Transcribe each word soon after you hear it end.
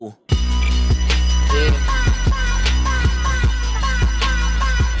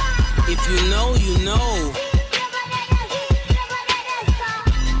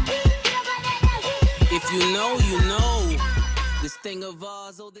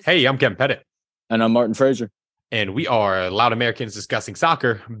Hey, I'm Kevin Pettit, And I'm Martin Fraser. and we are Loud Americans Discussing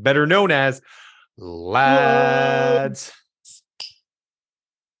Soccer, better known as What? Lads.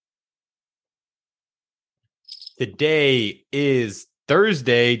 Today is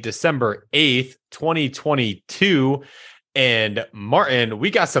Thursday, December 8th, 2022. And Martin,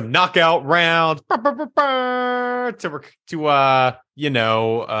 we got some knockout rounds to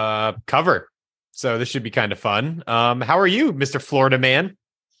cover. So this should be kind of fun. How are you, Mr. Florida man?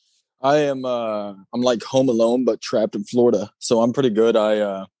 I'm like home alone but trapped in Florida. So I'm pretty good.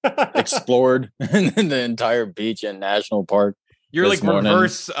 I explored the entire beach and national park. You're this like morning.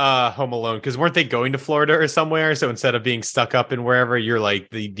 reverse Home Alone, because weren't they going to Florida or somewhere? So instead of being stuck up in wherever, you're like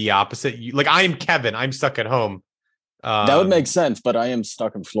the opposite. Like I am Kevin, I'm stuck at home. That would make sense, but I am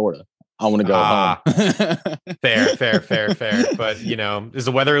stuck in Florida. I want to go home. Fair. But is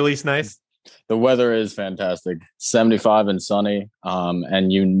the weather at least nice? The weather is fantastic. 75 and sunny.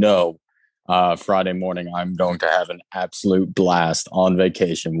 And Friday morning I'm going to have an absolute blast on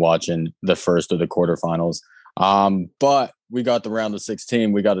vacation watching the first of the quarterfinals. But we got the round of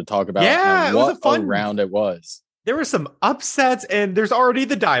 16. We got to talk about what a round it was. There were some upsets, and there's already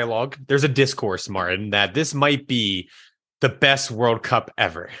the dialogue. There's a discourse, Martin, that this might be the best World Cup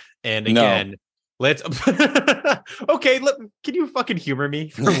ever. And again, let's okay. Can you fucking humor me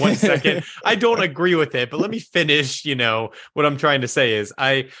for 1 second? I don't agree with it, but let me finish. What I'm trying to say is,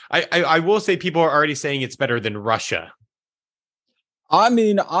 I will say people are already saying it's better than Russia. I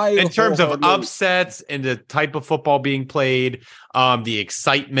mean, in terms of upsets and the type of football being played, the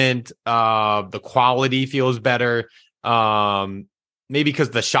excitement, the quality feels better. Maybe because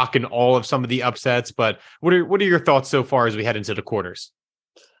the shock and awe of some of the upsets. But what are your thoughts so far as we head into the quarters?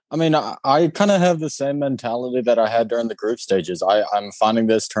 I mean, I kind of have the same mentality that I had during the group stages. I'm finding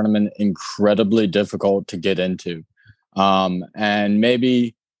this tournament incredibly difficult to get into, and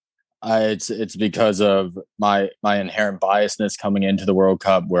maybe. It's because of my inherent biasness coming into the World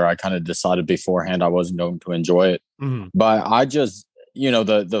Cup, where I kind of decided beforehand I wasn't going to enjoy it. Mm-hmm. But I just,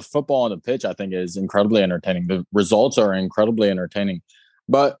 the football on the pitch, I think, is incredibly entertaining. The results are incredibly entertaining,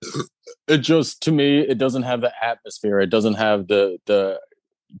 but it just, to me, it doesn't have the atmosphere. It doesn't have the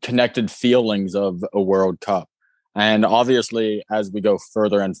connected feelings of a World Cup. And obviously, as we go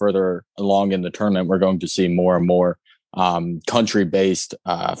further and further along in the tournament, we're going to see more and more country-based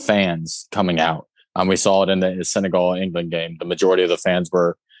fans coming out. We saw it in the Senegal-England game. The majority of the fans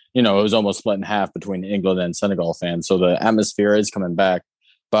were, it was almost split in half between England and Senegal fans. So the atmosphere is coming back.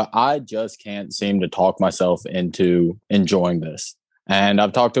 But I just can't seem to talk myself into enjoying this. And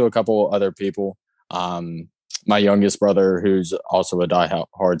I've talked to a couple other people. My youngest brother, who's also a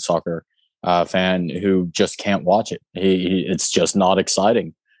die-hard soccer fan, who just can't watch it. It's just not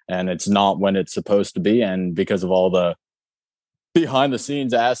exciting. And it's not when it's supposed to be. And because of all the behind the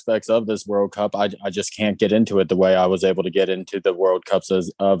scenes aspects of this World Cup, I just can't get into it the way I was able to get into the World Cups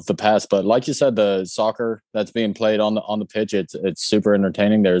of the past. But like you said, the soccer that's being played on the pitch, it's super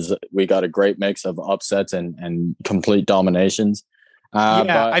entertaining. We got a great mix of upsets and complete dominations. But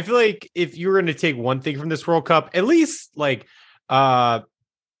I feel like if you were going to take one thing from this World Cup, at least like the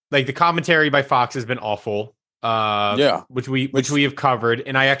commentary by Fox has been awful. Which we have covered,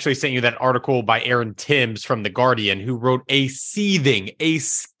 and I actually sent you that article by Aaron Timms from The Guardian, who wrote a scathing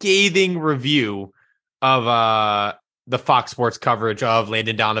review of the Fox Sports coverage of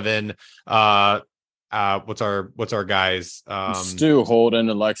Landon Donovan. What's our guys? Stu Holden,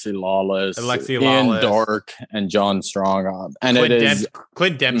 Alexi Lawless, Ian Dark, and John Strong. And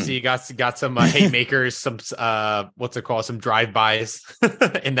Clint Dempsey got some haymakers, some some drive-bys,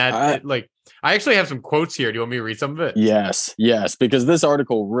 and that I actually have some quotes here. Do you want me to read some of it? Yes, because this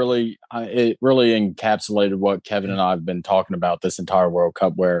article really encapsulated what Kevin and I have been talking about this entire World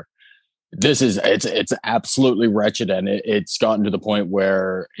Cup, where it's absolutely wretched, and it's gotten to the point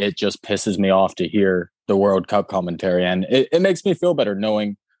where it just pisses me off to hear the World Cup commentary, and it makes me feel better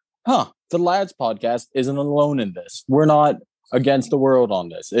knowing, the Lads podcast isn't alone in this. We're not against the world on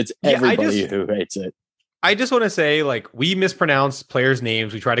this. It's everybody who hates it. I just want to say, we mispronounce players'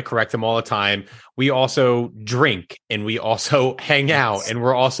 names. We try to correct them all the time. We also drink, and we also hang out, and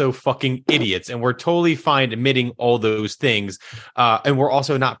we're also fucking idiots, and we're totally fine admitting all those things. And we're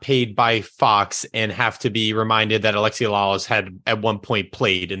also not paid by Fox and have to be reminded that Alexi Lalas had at one point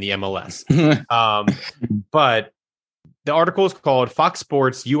played in the MLS. But the article is called "Fox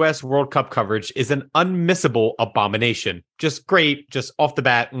Sports U.S. World Cup Coverage is an Unmissable Abomination." Just great, just off the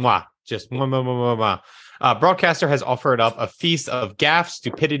bat, just mwah. Broadcaster has offered up a feast of gaffe,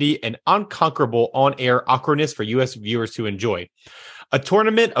 stupidity, and unconquerable on-air awkwardness for U.S. viewers to enjoy. A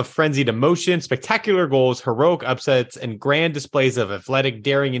tournament of frenzied emotion, spectacular goals, heroic upsets, and grand displays of athletic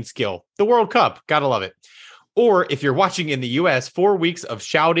daring and skill. The World Cup. Gotta love it. Or if you're watching in the US, 4 weeks of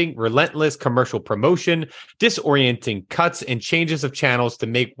shouting, relentless commercial promotion, disorienting cuts and changes of channels to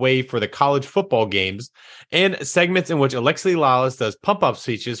make way for the college football games, and segments in which Alexi Lalas does pump-up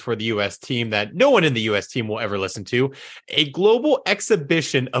speeches for the US team that no one in the US team will ever listen to. A global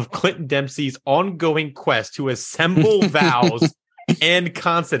exhibition of Clinton Dempsey's ongoing quest to assemble vowels and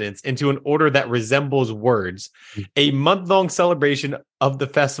consonants into an order that resembles words. A month-long celebration of the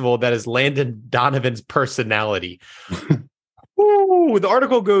festival that is Landon Donovan's personality. Ooh, the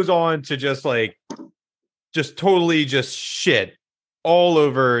article goes on to just totally shit all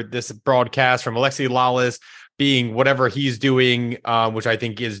over this broadcast, from Alexi Lalas being whatever he's doing, which I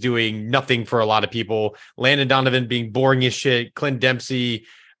think is doing nothing for a lot of people. Landon Donovan being boring as shit. Clint Dempsey,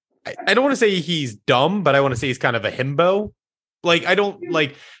 I don't want to say he's dumb, but I want to say he's kind of a himbo. Like, I don't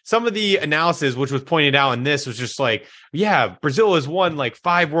like some of the analysis, which was pointed out in this, was just like, yeah, Brazil has won like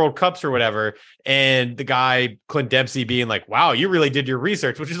 5 World Cups or whatever. And the guy, Clint Dempsey, being like, wow, you really did your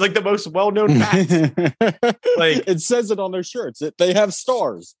research, which is like the most well-known fact. Like, it says it on their shirts. They have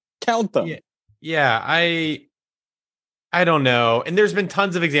stars. Count them. Yeah, I don't know. And there's been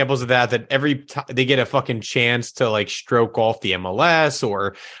tons of examples of that every time they get a fucking chance to like stroke off the MLS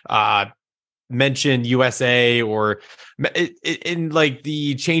or mention USA, or in like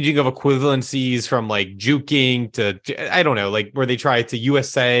the changing of equivalencies from like juking to I don't know, like where they try to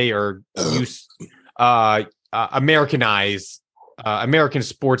USA or use Americanize American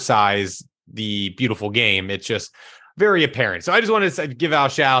sports size the beautiful game. It's just very apparent. So I just wanted to give out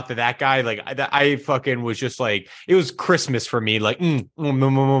a shout out to that guy. Like I fucking was just like, it was Christmas for me. Like it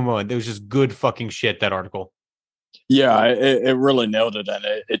was just good fucking shit, that article. Yeah, it really nailed it, and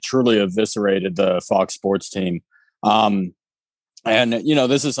it truly eviscerated the Fox Sports team. And,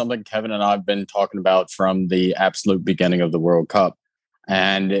 this is something Kevin and I have been talking about from the absolute beginning of the World Cup.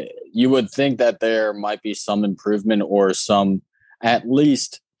 And you would think that there might be some improvement or some at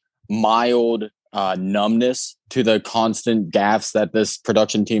least mild numbness to the constant gaffes that this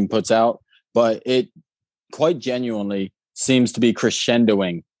production team puts out. But it quite genuinely seems to be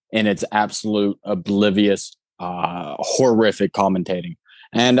crescendoing in its absolute oblivious horrific commentating.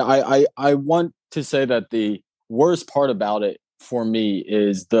 And I want to say that the worst part about it for me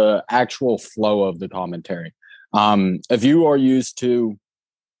is the actual flow of the commentary. If you are used to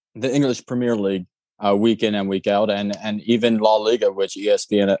the English Premier League week in and week out, and even La Liga, which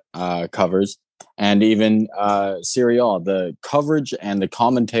ESPN covers, and even Serie A, the coverage and the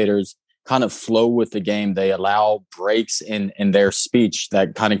commentators kind of flow with the game. They allow breaks in their speech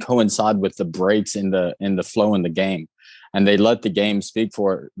that kind of coincide with the breaks in the flow in the game, and they let the game speak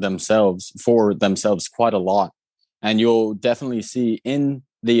for themselves quite a lot. And you'll definitely see in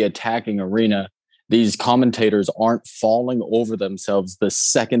the attacking arena, these commentators aren't falling over themselves the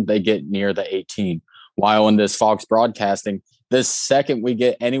second they get near the 18. While in this Fox broadcasting, the second we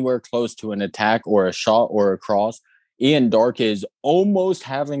get anywhere close to an attack or a shot or a cross, Ian Dark is almost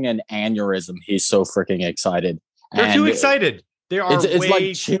having an aneurysm. He's so freaking excited. They're too excited. They are it's way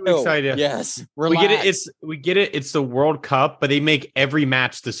like, too excited. Yes, relax. We get it. It's the World Cup, but they make every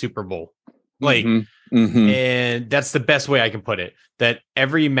match the Super Bowl. Like, and that's the best way I can put it. That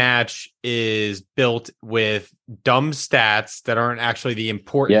every match is built with dumb stats that aren't actually the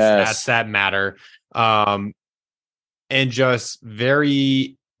important stats that matter. And just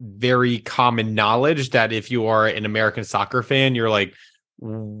very, very common knowledge that if you are an American soccer fan, you're like,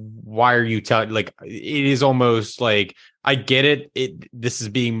 why are you telling? Like, it is almost like, I get it. This is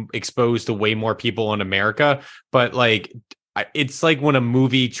being exposed to way more people in America, but like, it's like when a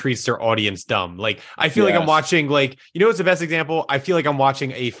movie treats their audience dumb. Like, I feel like I'm watching, like, what's the best example? I feel like I'm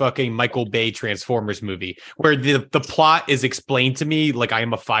watching a fucking Michael Bay Transformers movie where the plot is explained to me like I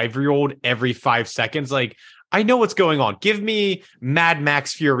am a 5-year-old every 5 seconds. Like, I know what's going on. Give me Mad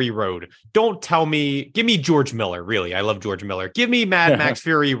Max Fury Road. Don't tell me, give me George Miller. Really, I love George Miller. Give me Mad Max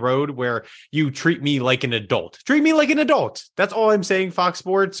Fury Road where you treat me like an adult. Treat me like an adult. That's all I'm saying, Fox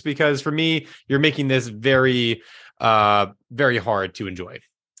Sports, because for me, you're making this very, very hard to enjoy.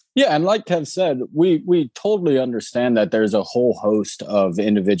 Yeah, and like Kev said, we totally understand that there's a whole host of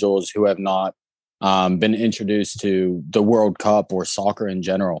individuals who have not been introduced to the World Cup or soccer in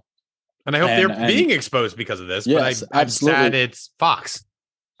general. And I hope they're being exposed because of this, but I'm sad it's Fox.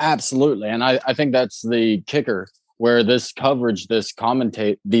 Absolutely. And I think that's the kicker, where this coverage, these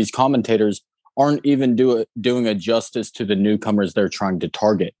commentators aren't even doing a justice to the newcomers they're trying to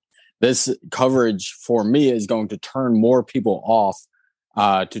target. This coverage for me is going to turn more people off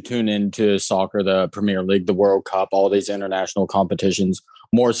to tune into soccer, the Premier League, the World Cup, all these international competitions,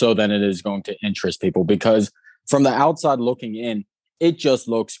 more so than it is going to interest people. Because from the outside looking in, it just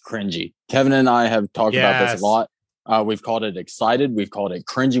looks cringy. Kevin and I have talked about this a Yes. lot. We've called it excited, we've called it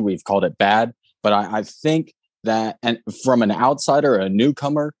cringy, we've called it bad. But I think that, and from an outsider, a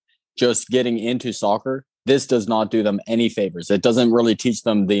newcomer, just getting into soccer, this does not do them any favors. It doesn't really teach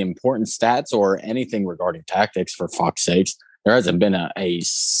them the important stats or anything regarding tactics, for fuck's sakes. There hasn't been a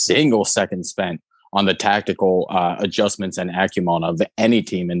single second spent on the tactical adjustments and acumen of any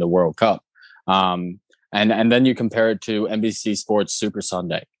team in the World Cup. And then you compare it to NBC Sports Super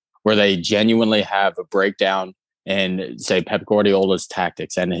Sunday, where they genuinely have a breakdown in, say, Pep Guardiola's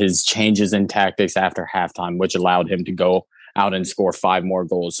tactics and his changes in tactics after halftime, which allowed him to go out and score 5 more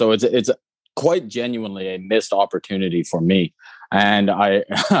goals. So it's quite genuinely a missed opportunity for me. And I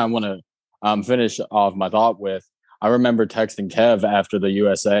want to finish off my thought with, I remember texting Kev after the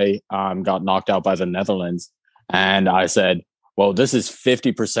USA got knocked out by the Netherlands. And I said, well, this is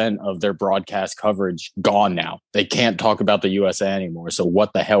 50% of their broadcast coverage gone now. They can't talk about the USA anymore. So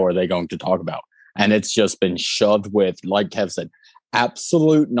what the hell are they going to talk about? And it's just been shoved with, like Kev said,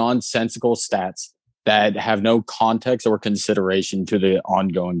 absolute nonsensical stats that have no context or consideration to the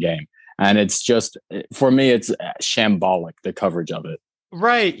ongoing game. And it's just, for me, it's shambolic, the coverage of it.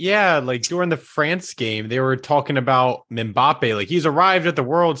 Right. Yeah. Like during the France game, they were talking about Mbappe. Like he's arrived at the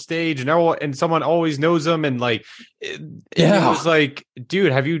world stage and someone always knows him. And like, it was like,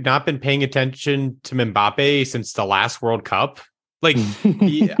 dude, have you not been paying attention to Mbappe since the last World Cup? Like,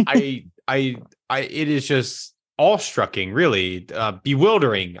 it is just awestrucking, really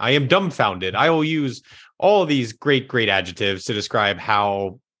bewildering. I am dumbfounded. I will use all of these great adjectives to describe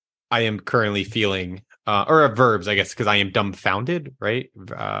how I am currently feeling. Or verbs, I guess, because I am dumbfounded, right?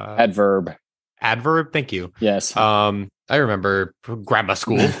 Adverb. Thank you. Yes. I remember grammar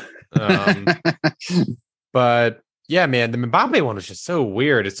school. But yeah, man, the Mbappe one was just so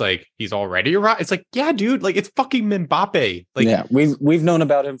weird. It's like he's already arrived. It's like, yeah, dude, like it's fucking Mbappe. Like, yeah, we've known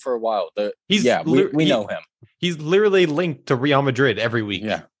about him for a while. We know him. He's literally linked to Real Madrid every week.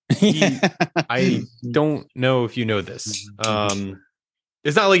 Yeah. I don't know if you know this.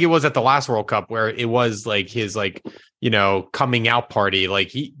 It's not like it was at the last World Cup where it was like his coming out party.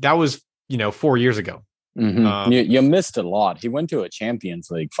 Like that was 4 years ago. Mm-hmm. You missed a lot. He went to a Champions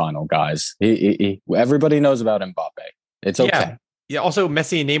League final, guys. Everybody knows about Mbappe. It's okay. Yeah. Also,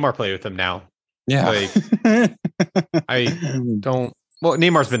 Messi and Neymar play with him now. Yeah. Like, I don't. Well,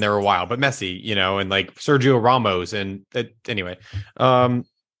 Neymar's been there a while, but Messi, and like Sergio Ramos, and anyway.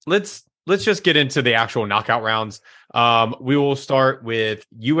 Let's just get into the actual knockout rounds. We will start with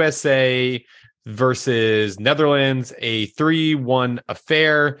USA versus Netherlands, a 3-1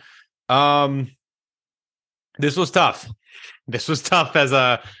 affair. This was tough. This was tough as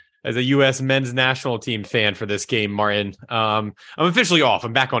a US men's national team fan for this game, Martin. I'm officially off.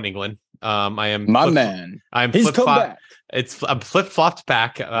 I'm back on England. I am man. I'm flip-flopped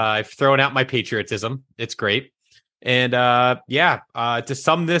back. I've thrown out my patriotism. It's great. And to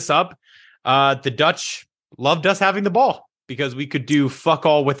sum this up, the Dutch loved us having the ball because we could do fuck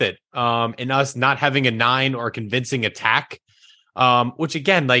all with it. And us not having a 9 or convincing attack, which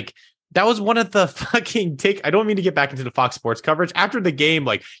again, like that was one of the fucking I don't mean to get back into the Fox Sports coverage after the game.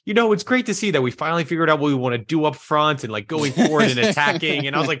 Like, it's great to see that we finally figured out what we want to do up front and like going forward and attacking.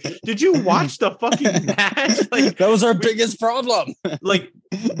 And I was like, did you watch the fucking match? Like, that was our biggest problem. Like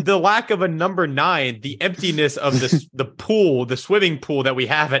the lack of a number 9, the emptiness of the pool, the swimming pool that we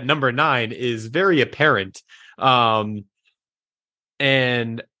have at number 9 is very apparent.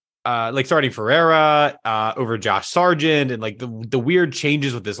 Like starting Ferreira over Josh Sargent and like the weird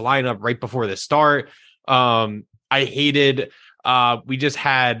changes with this lineup right before the start. I hated. We just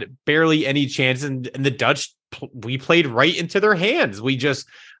had barely any chances, and the Dutch we played right into their hands. We just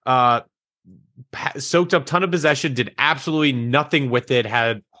soaked up ton of possession, did absolutely nothing with it.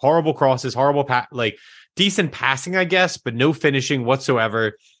 Had horrible crosses, horrible decent passing, I guess, but no finishing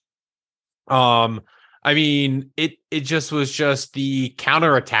whatsoever. I mean, it just was just the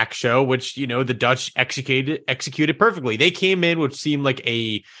counterattack show, which, the Dutch executed perfectly. They came in, which seemed like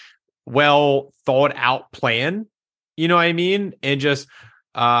a well thought out plan. You know what I mean? And just,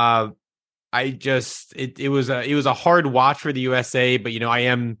 it was a hard watch for the USA, but, I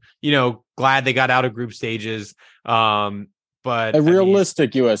am, glad they got out of group stages. But a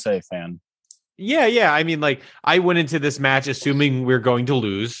realistic USA fan. Yeah. I mean, like I went into this match assuming we're going to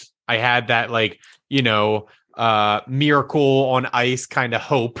lose. I had that miracle on ice kind of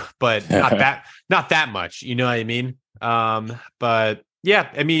hope, but not that much. You know what I mean? But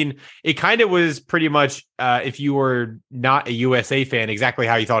Yeah, I mean, it kind of was pretty much if you were not a USA fan, exactly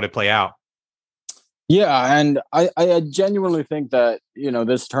how you thought it'd play out. Yeah, and I genuinely think that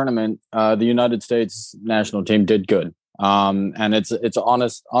this tournament, the United States national team did good, and it's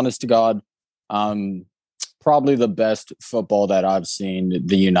honest to God, um, probably the best football that I've seen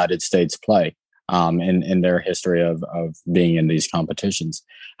the United States play in their history of being in these competitions.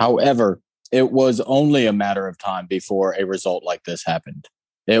 However, it was only a matter of time before a result like this happened.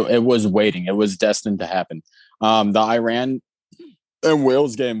 It was waiting. It was destined to happen. The Iran and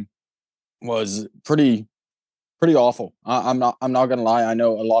Wales game was pretty awful. I'm not gonna lie. I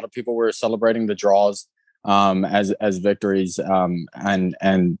know a lot of people were celebrating the draws as victories,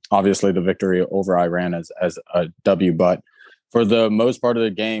 and obviously the victory over Iran as a W. But for the most part of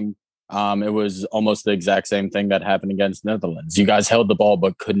the game, it was almost the exact same thing that happened against Netherlands. You guys held the ball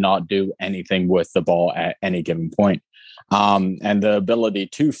but could not do anything with the ball at any given point. And the ability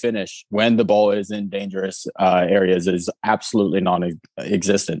to finish when the ball is in dangerous areas is absolutely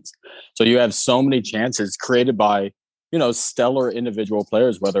non-existent. So you have so many chances created by stellar individual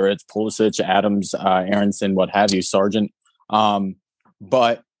players, whether it's Pulisic, Adams, Aronson, what have you, Sargent.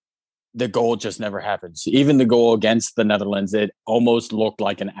 But the goal just never happens. Even the goal against the Netherlands, it almost looked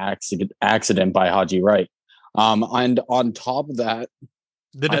like an accident by Haji Wright. And on top of that,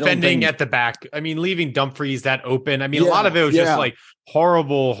 The defending at the back. I mean, leaving Dumfries that open. I mean, a lot of it was just like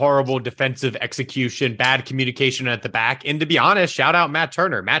horrible defensive execution, bad communication at the back. And to be honest, shout out Matt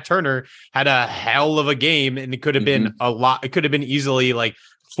Turner. Matt Turner had a hell of a game, and it could have been a lot. It could have been easily like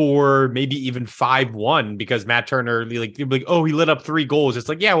 4, maybe even 5-1 because Matt Turner, like, oh, he lit up 3 goals. It's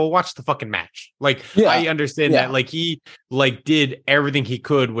like, yeah, well, watch the fucking match. Like, I understand that. Like, he did everything he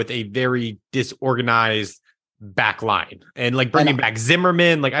could with a very disorganized back line and like bringing back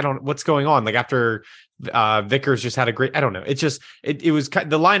Zimmerman. Like, I don't what's going on. Like after Vickers just had a great, I don't know. It's just, it was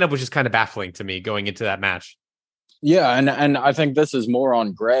the lineup was just kind of baffling to me going into that match. Yeah, and I think this is more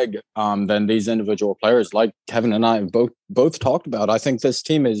on Greg than these individual players. Like Kevin and I have both talked about. I think this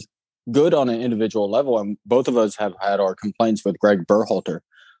team is good on an individual level, and both of us have had our complaints with Greg Berhalter.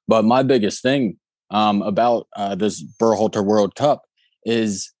 But my biggest thing about this Berhalter World Cup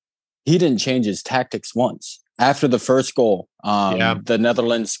is he didn't change his tactics once. After the first goal, the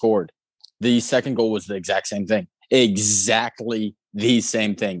Netherlands scored. The second goal was the exact same thing. Exactly these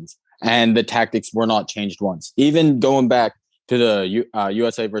same things. And the tactics were not changed once. Even going back to the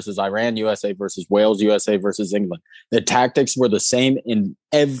USA versus Iran, USA versus Wales, USA versus England, the tactics were the same in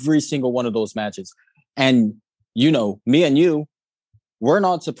every single one of those matches. And, me and you, we're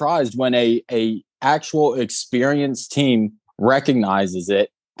not surprised when a actual experienced team recognizes it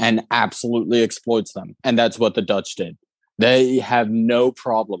and absolutely exploits them. And that's what the Dutch did. They have no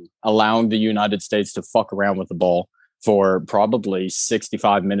problem allowing the United States to fuck around with the ball for probably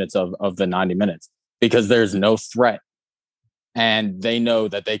 65 minutes of the 90 minutes because there's no threat. And they know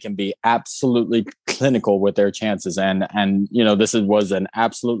that they can be absolutely clinical with their chances. And this was an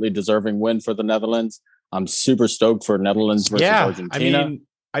absolutely deserving win for the Netherlands. I'm super stoked for Netherlands versus Argentina. I mean,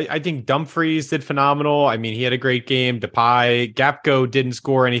 I think Dumfries did phenomenal. I mean, he had a great game. Depay, Gapco didn't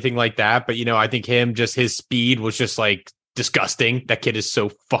score anything like that, but I think his speed was just like disgusting. That kid is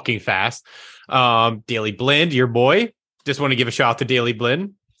so fucking fast. Daley Blind, your boy. Just want to give a shout out to Daley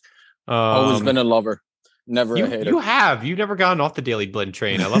Blind. Always been a lover, never a hater. You've never gotten off the Daley Blind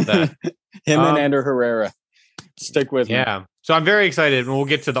train. I love that. Him and Ander Herrera. Stick with me. Yeah. So I'm very excited, and we'll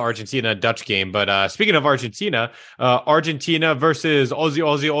get to the Argentina-Dutch game. But speaking of Argentina, Argentina versus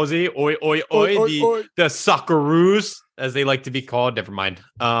Aussie, oi, the Socceroos, as they like to be called. Never mind.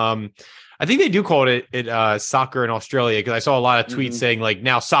 I think they do call it soccer in Australia because I saw a lot of tweets saying like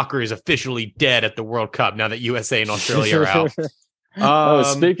now soccer is officially dead at the World Cup now that USA and Australia are out.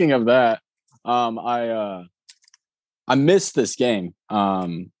 Speaking of that, I missed this game.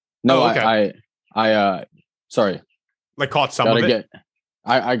 Sorry. Like caught some of it.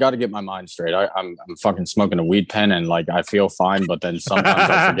 I got to get my mind straight. I'm fucking smoking a weed pen and like I feel fine, but then sometimes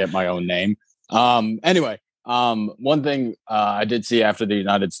I forget my own name. Anyway, one thing I did see after the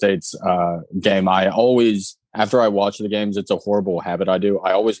United States game, after I watch the games, it's a horrible habit I do.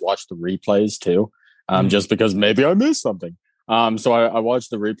 I always watch the replays too, just because maybe I missed something. So I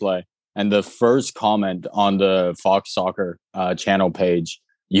watched the replay, and the first comment on the Fox Soccer channel page,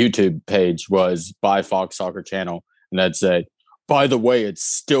 YouTube page, was by Fox Soccer channel. And that said, by the way, it's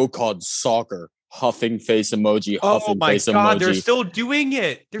still called soccer. Huffing face emoji. Oh my God, they're still doing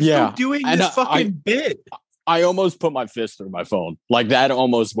it. They're still doing this fucking bit. I almost put my fist through my phone. Like that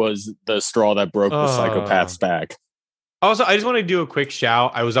almost was the straw that broke the psychopath's back. Also, I just want to do a quick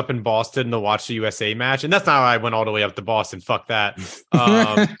shout. I was up in Boston to watch the USA match, and that's not why I went all the way up to Boston. Fuck that.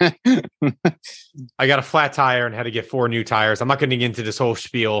 I got a flat tire and had to get 4 new tires. I'm not going to get into this whole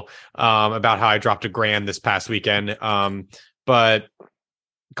spiel about how I dropped $1,000 this past weekend. But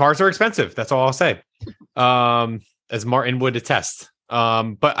cars are expensive. That's all I'll say. As Martin would attest.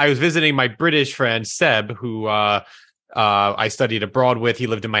 But I was visiting my British friend Seb, who I studied abroad with. He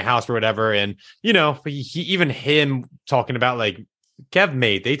lived in my house or whatever, and even him talking about like Kev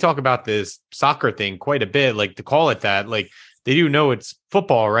mate. They talk about this soccer thing quite a bit. Like to call it that, like they do know it's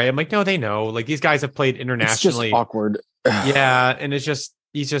football, right? I'm like, no, they know. Like these guys have played internationally. It's just awkward. Yeah, and it's just.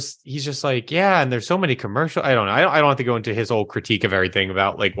 He's just like, yeah, and there's so many commercials. I don't know. I don't have to go into his whole critique of everything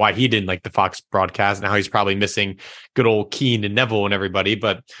about like why he didn't like the Fox broadcast and how he's probably missing good old Keane and Neville and everybody.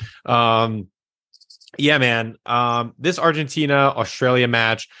 But yeah, man, this Argentina-Australia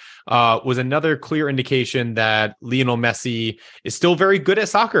match was another clear indication that Lionel Messi is still very good at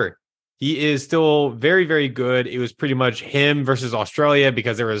soccer. He is still very, very good. It was pretty much him versus Australia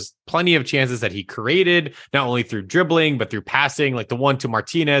because there was plenty of chances that he created, not only through dribbling, but through passing, like the one to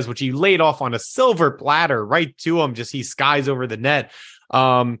Martinez, which he laid off on a silver platter right to him. Just he skies over the net.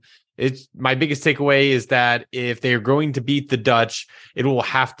 It's my biggest takeaway is that if they're going to beat the Dutch, it will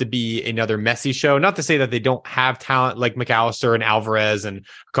have to be another Messi show. Not to say that they don't have talent like McAllister and Alvarez and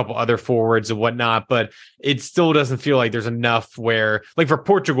a couple other forwards and whatnot, but it still doesn't feel like there's enough where, like for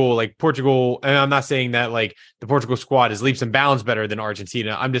Portugal, and I'm not saying that like the Portugal squad is leaps and bounds better than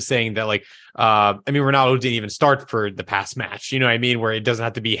Argentina. I'm just saying that like, Ronaldo didn't even start for the past match. You know what I mean? Where it doesn't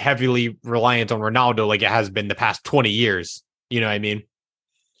have to be heavily reliant on Ronaldo like it has been the past 20 years. You know what I mean?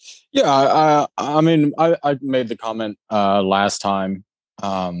 Yeah, I mean, I made the comment last time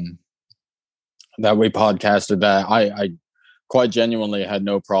that we podcasted that I quite genuinely had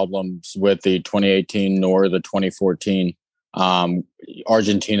no problems with the 2018 nor the 2014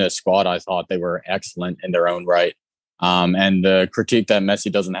 Argentina squad. I thought they were excellent in their own right. And the critique that Messi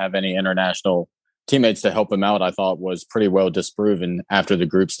doesn't have any international teammates to help him out, I thought was pretty well disproven after the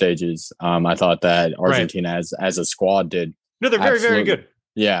group stages. I thought that Argentina as a squad did. No, they're very, very good.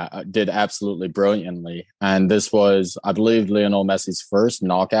 Yeah, did absolutely brilliantly. And this was, I believe, Lionel Messi's first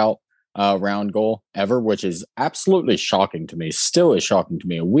knockout round goal ever, which is absolutely shocking to me. Still is shocking to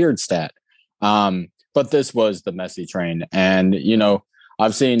me. A weird stat. But this was the Messi train. And,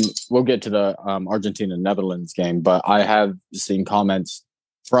 I've seen, we'll get to the Argentina-Netherlands game, but I have seen comments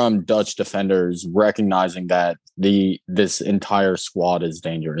from Dutch defenders recognizing that this entire squad is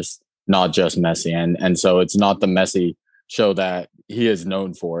dangerous, not just Messi. And so it's not the Messi show that he is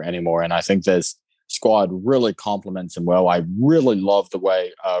known for anymore. And I think this squad really complements him well. I really love the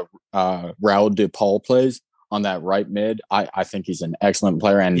way Raul de Paul plays on that right mid. I think he's an excellent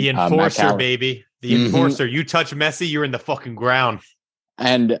player. And the enforcer, baby. The enforcer. You touch Messi, you're in the fucking ground.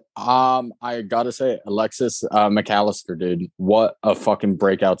 And I gotta say, Alexis McAllister, dude, what a fucking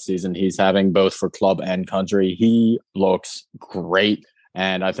breakout season he's having, both for club and country. He looks great.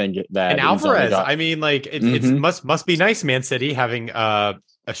 And I think that and Alvarez, it must be nice, Man City, having a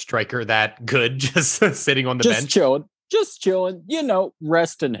striker that good just sitting on the bench. Just chilling,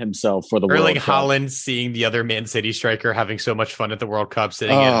 resting himself for the World Cup. Erling Haaland seeing the other Man City striker having so much fun at the World Cup,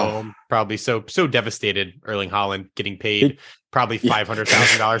 sitting at home, probably so devastated. Erling Haaland getting paid probably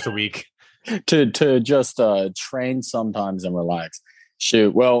 $500,000 a week to just train sometimes and relax.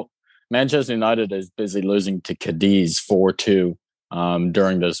 Shoot, well, Manchester United is busy losing to Cadiz 4-2.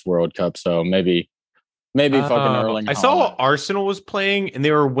 During this World Cup. So maybe fucking Erling Haaland. I saw Arsenal was playing and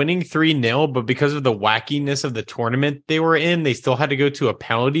they were winning 3-0, but because of the wackiness of the tournament they were in, they still had to go to a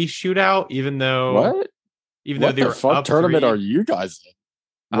penalty shootout, even though they were up tournament 3. Are you guys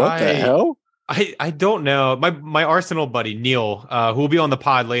in? What the hell? I don't know. My Arsenal buddy Neil, who will be on the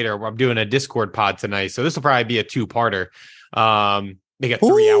pod later. I'm doing a Discord pod tonight, so this will probably be a 2-parter. They got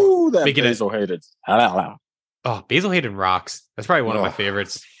 3 hours. That Basil hated. Oh, Basil Hayden rocks. That's probably one of my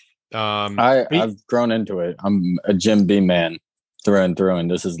favorites. I've grown into it. I'm a Jim Beam man through and through, and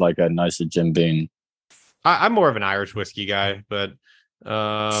this is like a nicer Jim Beam. I'm more of an Irish whiskey guy, but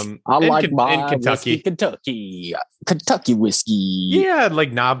I like my Kentucky. Kentucky whiskey. Yeah,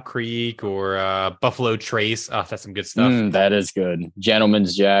 like Knob Creek or Buffalo Trace. Oh, that's some good stuff. That is good.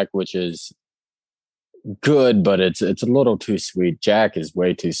 Gentleman's Jack, which is good, but it's a little too sweet. Jack is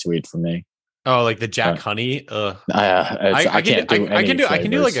way too sweet for me. Oh, like the Jack Honey. I can't do any I can do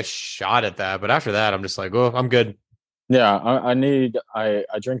flavors. like a shot at that, but after that, I'm just like, oh, I'm good. Yeah, I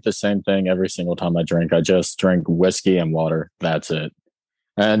drink the same thing every single time I drink. I just drink whiskey and water. That's it.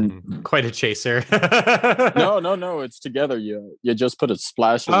 And quite a chaser. no, it's together. You just put a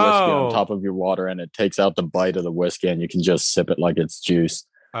splash of whiskey on top of your water, and it takes out the bite of the whiskey, and you can just sip it like it's juice.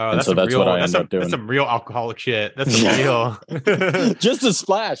 Oh, And that's so some that's what real. I end up That's doing. some real alcoholic shit. That's some real. Just a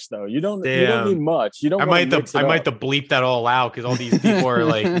splash, though. You don't need Damn. much. You don't want to mix it I might up. have to bleep that all out because all these people are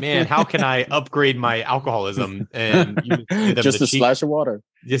like, man, how can I upgrade my alcoholism? And you just give them Just a splash of water.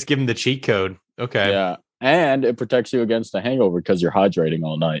 Just give them the cheat code. Okay. Yeah, and it protects you against a hangover because you're hydrating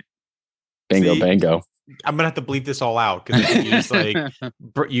all night. Bingo, bingo. I'm gonna have to bleep this all out because I think you just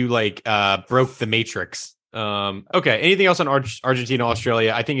broke the matrix. Okay. Anything else on Argentina,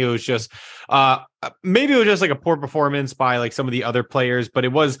 Australia? I think it was just maybe it was just like a poor performance by like some of the other players, but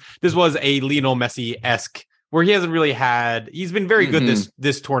this was a Lionel Messi-esque where he hasn't really he's been very good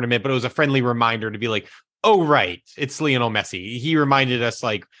this tournament, but it was a friendly reminder to be like, oh right, it's Lionel Messi. He reminded us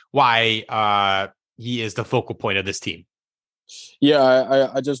like why he is the focal point of this team. Yeah,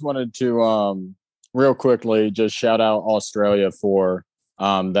 I just wanted to real quickly just shout out Australia for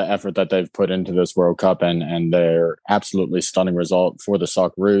the effort that they've put into this World Cup and their absolutely stunning result for the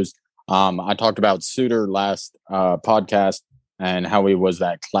Socceroos. I talked about Suter last podcast and how he was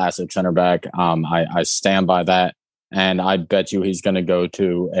that classic center back. I stand by that, and I bet you he's going to go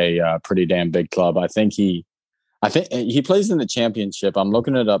to a pretty damn big club. I think he plays in the Championship. I'm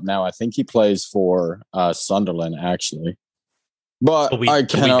looking it up now. I think he plays for Sunderland, actually. But I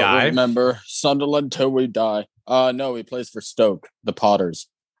cannot remember Sunderland till we die. No, he plays for Stoke, the Potters.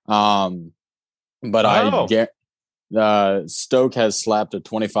 But I get Stoke has slapped a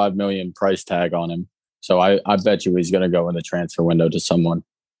 25 million price tag on him. So I bet you he's going to go in the transfer window to someone.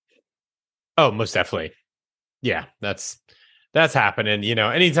 Oh, most definitely. Yeah, that's happening. You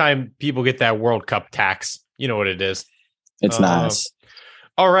know, anytime people get that World Cup tax, you know what it is. It's nice.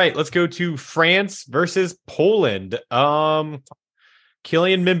 All right, let's go to France versus Poland.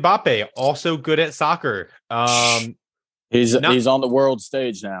 Kylian Mbappe, also good at soccer. He's on the world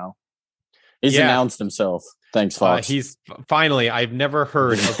stage now. He's announced himself. Thanks, Fox. He's finally. I've never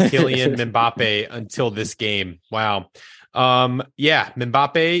heard of Kylian Mbappe until this game. Wow.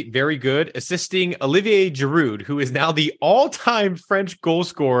 Mbappe, very good, assisting Olivier Giroud, who is now the all-time French goal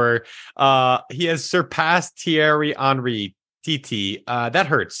scorer. He has surpassed Thierry Henry, TT. That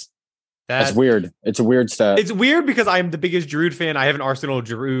hurts. That's weird. It's a weird stat. It's weird because I am the biggest Giroud fan. I have an Arsenal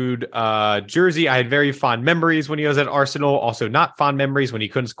Giroud jersey. I had very fond memories when he was at Arsenal. Also, not fond memories when he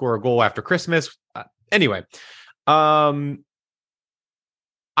couldn't score a goal after Christmas. Anyway, good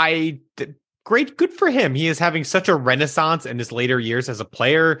for him. He is having such a renaissance in his later years as a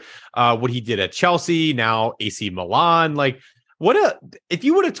player. What he did at Chelsea, now AC Milan, like. If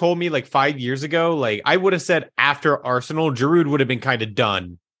you would have told me like 5 years ago, like I would have said after Arsenal, Giroud would have been kind of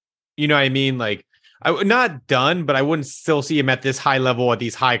done. You know what I mean? Like not done, but I wouldn't still see him at this high level at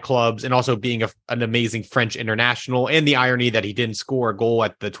these high clubs and also being an amazing French international, and the irony that he didn't score a goal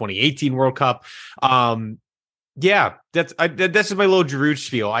at the 2018 World Cup. That's just my little Giroud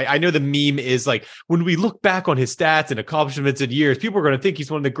spiel. I know the meme is like when we look back on his stats and accomplishments in years, people are going to think he's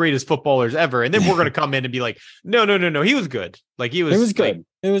one of the greatest footballers ever, and then we're going to come in and be like, no, he was good. Like he was good. Like,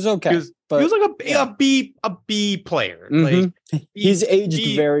 it was okay. He was like a B player. Mm-hmm. Like he's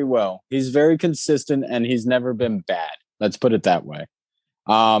aged very well. He's very consistent, and he's never been bad. Let's put it that way.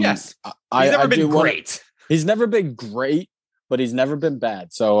 Yes, he's never been great. He's never been great. But he's never been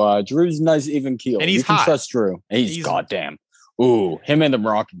bad. So Drew's nice, even keel. And he's hot. Trust Drew. He's goddamn. Ooh, him and the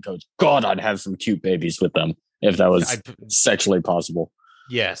Moroccan coach. God, I'd have some cute babies with them if that was sexually possible.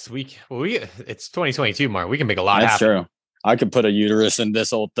 Yes, it's 2022, Mark. We can make a lot That's happen. True. I could put a uterus in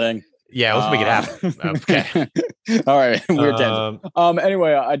this old thing. Yeah, let's make it happen. Okay. All right. Weird tangent.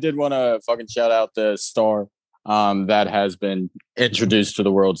 Anyway, I did want to fucking shout out the star that has been introduced to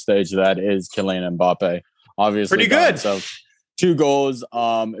the world stage. That is Kylian Mbappe. Obviously, pretty good. So 2 goals.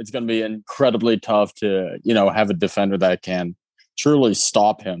 It's going to be incredibly tough to, have a defender that can truly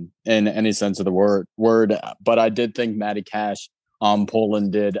stop him in any sense of the word. But I did think Matty Cash,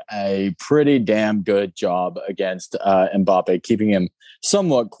 Poland did a pretty damn good job against Mbappe, keeping him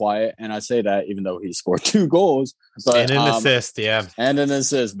somewhat quiet. And I say that even though he scored 2 goals, and an assist, and an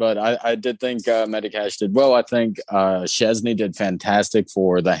assist. But I did think Matty Cash did well. I think Szczesny did fantastic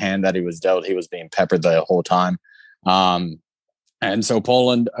for the hand that he was dealt. He was being peppered the whole time. And so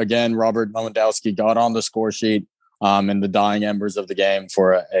Poland, again, Robert Lewandowski got on the score sheet in the dying embers of the game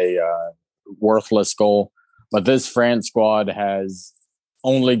for a worthless goal. But this France squad has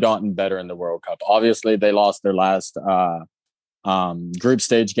only gotten better in the World Cup. Obviously, they lost their last group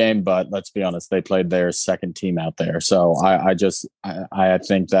stage game, but let's be honest, they played their second team out there. So I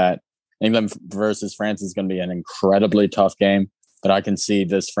think that England versus France is going to be an incredibly tough game. but I can see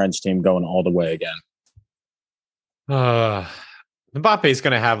this French team going all the way again. Mbappe's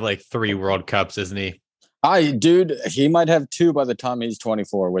going to have like 3 World Cups, isn't he? Dude, he might have 2 by the time he's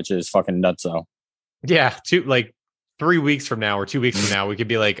 24, which is fucking nutso. Yeah, 3 weeks from now or 2 weeks from now, we could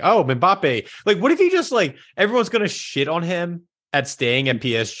be like, oh, Mbappe. Like, what if he just like everyone's gonna shit on him at staying at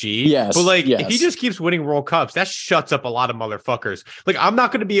PSG? Yes, but like yes. if he just keeps winning World Cups, that shuts up a lot of motherfuckers. Like, I'm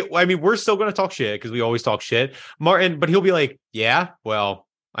not gonna be. I mean, we're still gonna talk shit because we always talk shit, Martin. But he'll be like, yeah, well,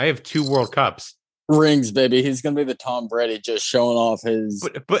 I have 2 World Cups. Rings, baby. He's gonna be the Tom Brady, just showing off his.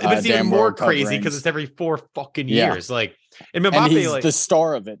 But it's even more crazy because it's every 4 fucking years. Like, and Mbappe, and he's like the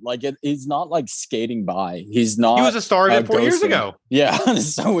star of it. Like, he's not like skating by. He's not. He was a star of it 4 years ago. Yeah,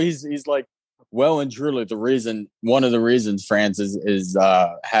 so he's like well and truly the reason. One of the reasons France is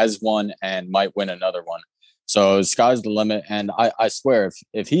has won and might win another one. So sky's the limit. And I swear,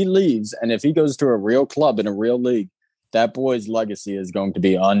 if he leaves and if he goes to a real club in a real league, that boy's legacy is going to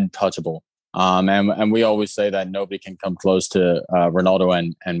be untouchable. And we always say that nobody can come close to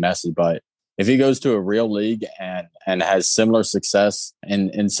Ronaldo and Messi, but if he goes to a real league and has similar success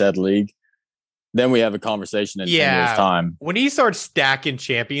in said league, then we have a conversation in 10 years' time. When he starts stacking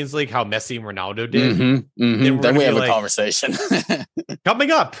Champions League, how Messi and Ronaldo did, then we have a conversation.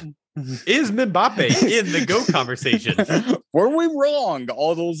 Coming up, is Mbappe in the GOAT conversation? Were we wrong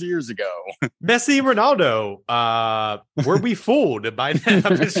all those years ago? Messi and Ronaldo, were we fooled by that?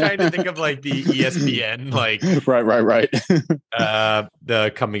 I'm just trying to think of like the ESPN, like right.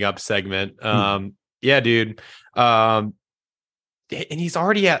 The coming up segment. Yeah, dude. And he's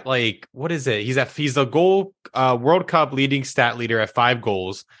already at like, what is it? He's the goal World Cup leading stat leader at 5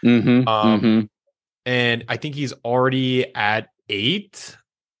 goals. And I think he's already at 8.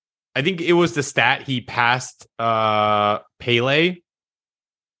 I think it was the stat he passed Pele,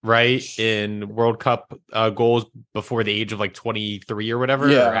 right, in World Cup goals before the age of like 23 or whatever.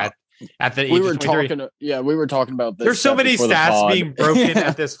 Yeah. Or at the age of 23. We were talking about this. There's so many stats being broken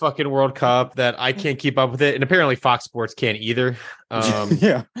at this fucking World Cup that I can't keep up with it, and apparently Fox Sports can't either.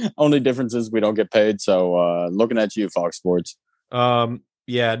 Yeah, only difference is we don't get paid. So looking at you, Fox Sports.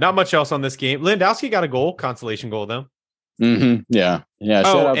 Yeah, not much else on this game. Lewandowski got a goal, consolation goal though. Yeah.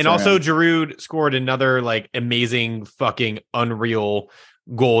 Oh, and also Giroud scored another like amazing fucking unreal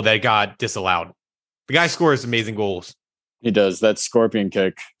goal that got disallowed. The guy scores amazing goals. He does. That scorpion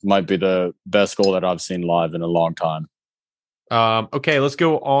kick might be the best goal that I've seen live in a long time. Okay, let's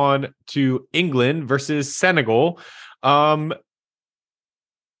go on to England versus Senegal. I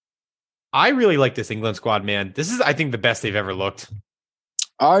really like this England squad, man. This is, I think, the best they've ever looked.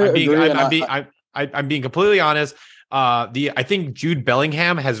 I'm being completely honest. I think Jude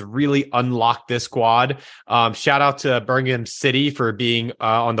Bellingham has really unlocked this squad. Shout out to Birmingham City for being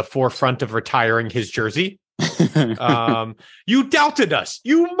on the forefront of retiring his jersey. You doubted us,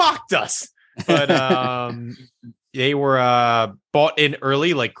 you mocked us, but they were bought in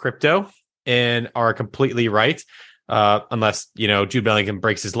early like crypto and are completely right. Unless, Jude Bellingham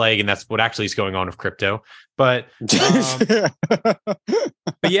breaks his leg and that's what actually is going on with crypto. But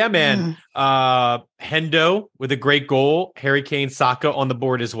yeah, man. Hendo with a great goal. Harry Kane, Saka on the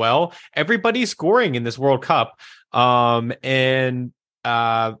board as well. Everybody's scoring in this World Cup. And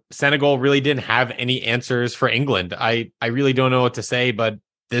Senegal really didn't have any answers for England. I really don't know what to say, but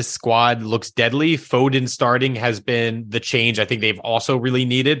this squad looks deadly. Foden starting has been the change I think they've also really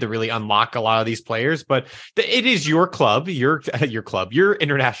needed to really unlock a lot of these players. But it is your club, your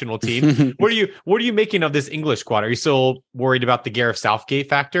international team. What are you making of this English squad? Are you still worried about the Gareth Southgate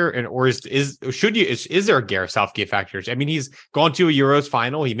factor, or is there a Gareth Southgate factor? I mean, he's gone to a Euros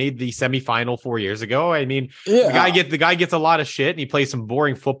final. He made the semifinal 4 years ago. I mean, the guy gets a lot of shit and he plays some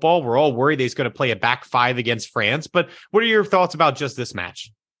boring football. We're all worried that he's going to play a back 5 against France. But what are your thoughts about just this match?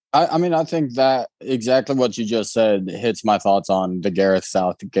 I mean, I think that exactly what you just said hits my thoughts on the Gareth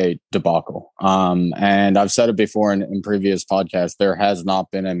Southgate debacle. And I've said it before in previous podcasts, there has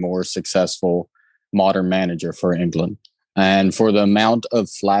not been a more successful modern manager for England. And for the amount of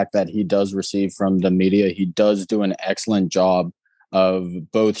flack that he does receive from the media, he does do an excellent job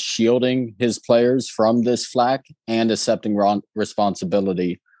of both shielding his players from this flack and accepting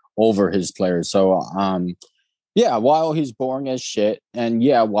responsibility over his players. So, yeah, while he's boring as shit, and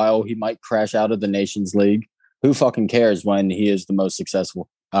yeah, while he might crash out of the Nations League, who fucking cares when he is the most successful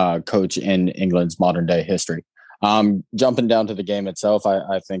coach in England's modern day history? Jumping down to the game itself,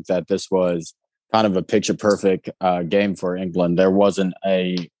 I think that this was kind of a picture perfect game for England. There wasn't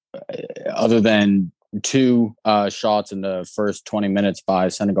other than 2 shots in the first 20 minutes by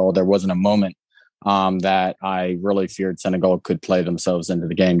Senegal, there wasn't a moment that I really feared Senegal could play themselves into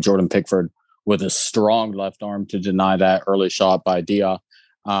the game. Jordan Pickford with a strong left arm to deny that early shot by Dia.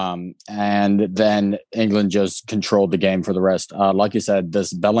 And then England just controlled the game for the rest. Like you said,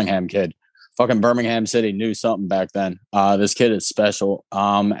 this Bellingham kid, fucking Birmingham City knew something back then. This kid is special.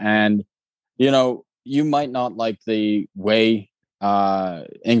 And, you might not like the way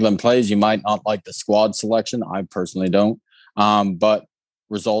England plays. You might not like the squad selection. I personally don't. But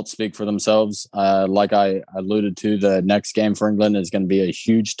results speak for themselves. Like I alluded to, the next game for England is going to be a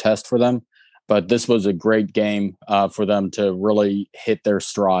huge test for them. But this was a great game for them to really hit their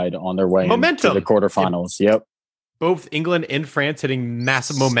stride on their way into the quarterfinals. Yep. Both England and France hitting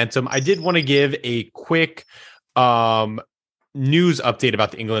massive momentum. I did want to give a quick news update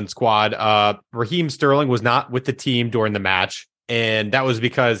about the England squad. Raheem Sterling was not with the team during the match, and that was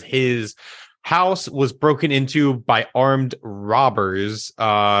because his house was broken into by armed robbers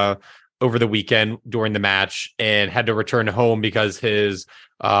over the weekend during the match, and had to return home because his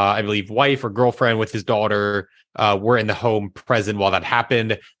I believe wife or girlfriend with his daughter were in the home present while that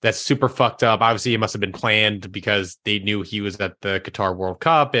happened. That's super fucked up. Obviously, it must have been planned because they knew he was at the Qatar World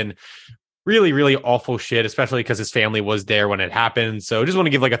Cup, and really, really awful shit, especially because his family was there when it happened. So just want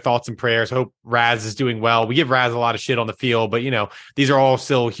to give like a thoughts and prayers. Hope Raz is doing well. We give Raz a lot of shit on the field, but these are all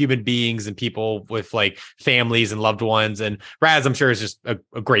still human beings and people with like families and loved ones. And Raz, I'm sure, is just a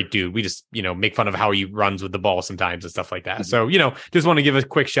great dude. We just, make fun of how he runs with the ball sometimes and stuff like that. So, just want to give a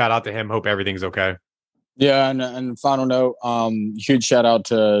quick shout out to him. Hope everything's okay. Yeah, and final note, huge shout out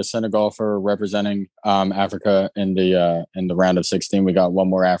to Senegal for representing Africa in the round of 16. We got one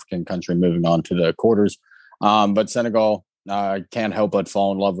more African country moving on to the quarters, but Senegal can't help but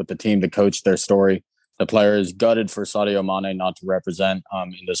fall in love with the team, the coach, their story. The players gutted for Sadio Mane not to represent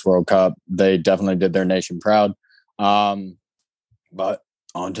in this World Cup. They definitely did their nation proud. But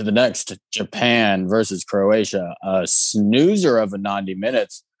on to the next, Japan versus Croatia, a snoozer of a 90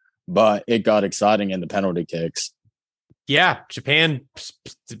 minutes. But it got exciting in the penalty kicks. Yeah, Japan,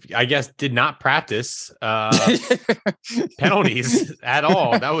 I guess, did not practice penalties at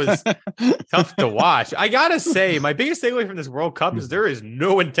all. That was tough to watch. I gotta say, my biggest takeaway from this World Cup is there is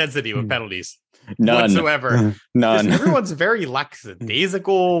no intensity with penalties. None whatsoever. None. Just everyone's very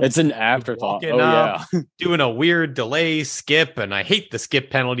lackadaisical. It's an afterthought. Oh yeah, doing a weird delay skip, and I hate the skip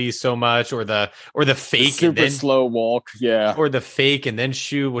penalties so much, or the fake, the super and then slow walk. Yeah, or the fake and then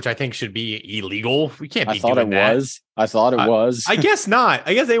shoot, which I think should be illegal. We can't be doing that. I thought it was. I guess not.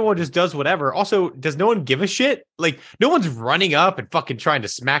 I guess everyone just does whatever. Also, does no one give a shit? Like, no one's running up and fucking trying to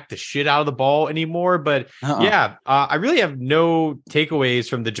smack the shit out of the ball anymore. But yeah, I really have no takeaways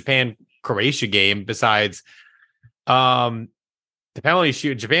from the Japan-Croatia game besides the penalty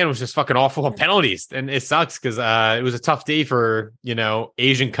shoot. Japan was just fucking awful on penalties, and it sucks because it was a tough day for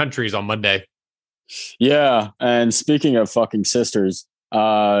Asian countries on Monday. Yeah, and speaking of fucking sisters,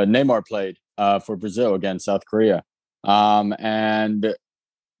 Neymar played for Brazil against South Korea. And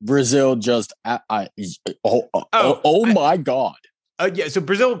Brazil just my god. Yeah, so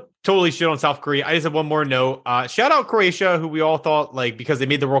Brazil totally shit on South Korea. I just have one more note. Shout out Croatia, who we all thought, like, because they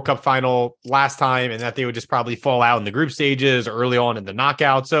made the World Cup final last time and that they would just probably fall out in the group stages or early on in the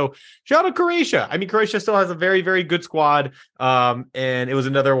knockout. So shout out Croatia. I mean, Croatia still has a very, very good squad. And it was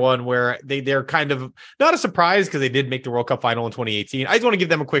another one where they're kind of not a surprise because they did make the World Cup final in 2018. I just want to give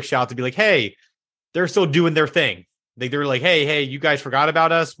them a quick shout to be like, hey, they're still doing their thing. They're like, hey, you guys forgot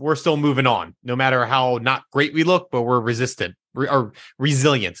about us. We're still moving on, no matter how not great we look, but we're resistant or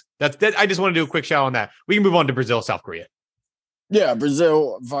resilient. That's that. I just want to do a quick shout on that. We can move on to Brazil, South Korea. Yeah,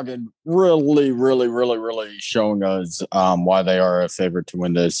 Brazil fucking really, really, really, really showing us why they are a favorite to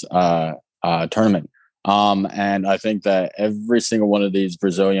win this tournament. And I think that every single one of these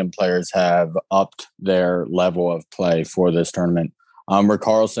Brazilian players have upped their level of play for this tournament.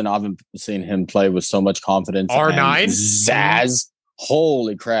 Carlson, I haven't seen him play with so much confidence. R9? Zaz.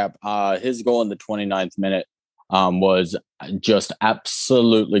 Holy crap. His goal in the 29th minute was just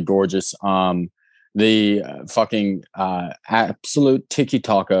absolutely gorgeous. The fucking absolute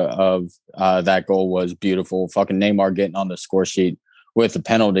tiki-taka of that goal was beautiful. Fucking Neymar getting on the score sheet with a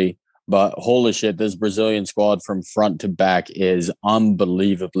penalty. But holy shit, this Brazilian squad from front to back is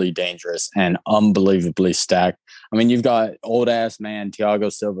unbelievably dangerous and unbelievably stacked. I mean, you've got old-ass man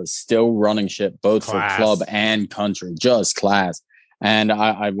Thiago Silva still running shit both for club and country. Just class. And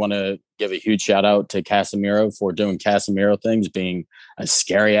I want to give a huge shout-out to Casemiro for doing Casemiro things, being a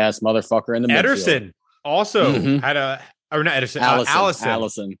scary-ass motherfucker in the midfield. Ederson also had a... Or not Ederson.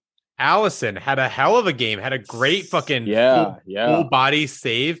 Allison. Allison had a hell of a game, had a great fucking full body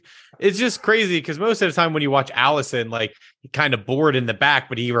save. It's just crazy because most of the time when you watch Allison, like he kind of bored in the back,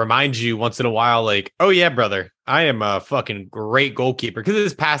 but he reminds you once in a while, like, oh yeah, brother, I am a fucking great goalkeeper because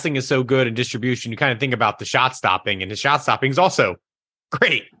his passing is so good and distribution. You kind of think about the shot stopping, and his shot stopping is also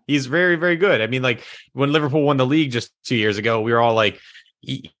great. He's very, very good. I mean, like when Liverpool won the league just 2 years ago, we were all like,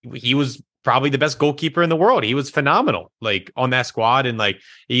 he was probably the best goalkeeper in the world. He was phenomenal, like on that squad. And like,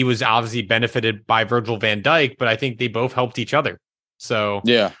 he was obviously benefited by Virgil van Dijk, but I think they both helped each other. So,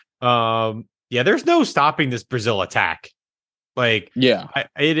 there's no stopping this Brazil attack. Like,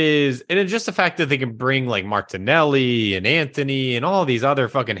 it is. And it's just the fact that they can bring like Martinelli and Anthony and all these other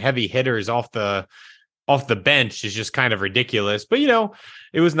fucking heavy hitters off the bench is just kind of ridiculous. But,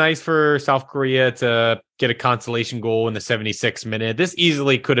 it was nice for South Korea to get a consolation goal in the 76th minute. This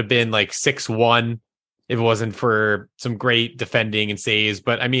easily could have been like 6-1 if it wasn't for some great defending and saves.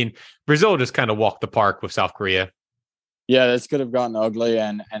 But I mean, Brazil just kind of walked the park with South Korea. Yeah, this could have gotten ugly.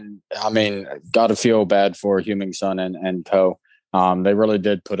 And I mean, got to feel bad for Heung-min Son and Co. They really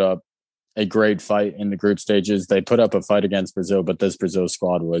did put up a great fight in the group stages. They put up a fight against Brazil, but this Brazil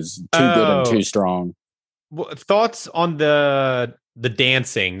squad was too good and too strong. Well, thoughts on the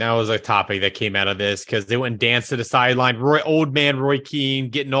dancing? That was a topic that came out of this because they went and danced to the sideline. Old man Roy Keane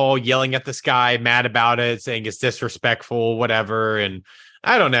getting all yelling at the sky, mad about it, saying it's disrespectful, whatever. And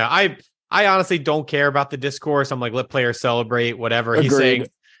I don't know. I honestly don't care about the discourse. I'm like, let players celebrate, whatever. Agreed. He's saying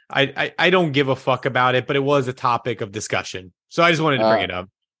I don't give a fuck about it, but it was a topic of discussion. So I just wanted to bring it up.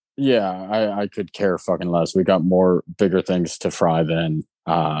 Yeah, I could care fucking less. We got bigger things to fry than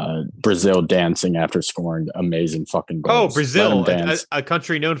Brazil dancing after scoring amazing fucking goals. Oh, Brazil, a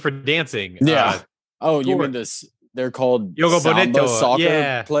country known for dancing. Yeah. You mean this? They're called Samba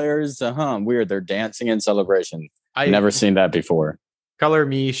soccer players. Weird. They're dancing in celebration. I've never seen that before. Color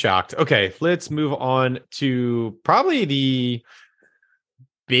me shocked. Okay, let's move on to probably the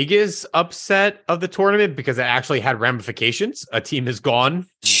biggest upset of the tournament because it actually had ramifications. A team is gone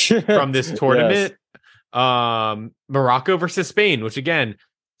from this tournament. Yes. Morocco versus Spain, which again,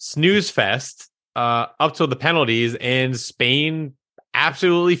 snooze fest up till the penalties, and Spain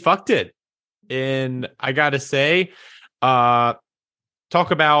absolutely fucked it. And I gotta say, talk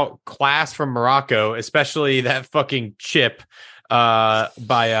about class from Morocco, especially that fucking chip by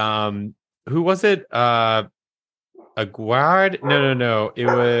who was it? Aguard? No. It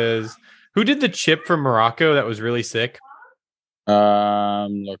was who did the chip for Morocco that was really sick?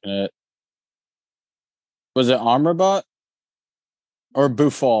 Looking at. Was it Amrabat or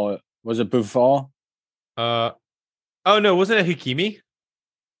Boufal? Was it Boufal? Oh no, wasn't it Hakimi?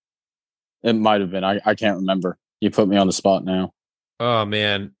 It might have been. I can't remember. You put me on the spot now. Oh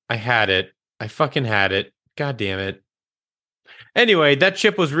man, I had it. I fucking had it. God damn it. Anyway, that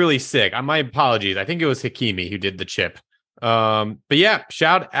chip was really sick. My apologies. I think it was Hakimi who did the chip. But yeah,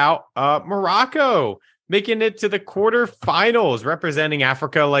 shout out Morocco making it to the quarterfinals, representing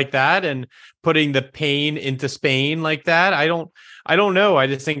Africa like that and putting the pain into Spain like that. I don't know. I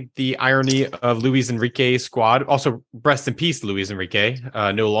just think the irony of Luis Enrique's squad, also rest in peace, Luis Enrique,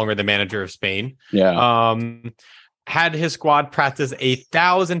 no longer the manager of Spain. Yeah. Had his squad practice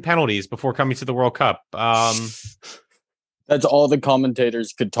 1,000 penalties before coming to the World Cup. That's all the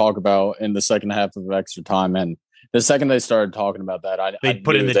commentators could talk about in the second half of extra time. And the second they started talking about that, I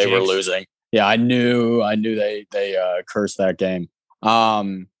knew they were losing. Yeah, I knew they cursed that game.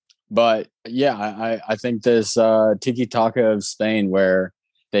 But yeah, I think this tiki-taka of Spain where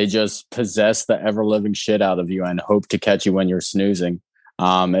they just possess the ever-living shit out of you and hope to catch you when you're snoozing.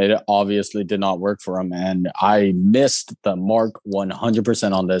 It obviously did not work for them. And I missed the mark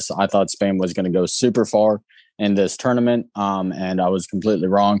 100% on this. I thought Spain was going to go super far in this tournament. And I was completely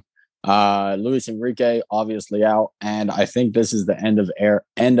wrong. Luis Enrique obviously out, and I think this is the end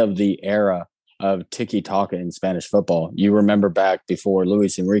of the era of tiki-taka in Spanish football. You remember back before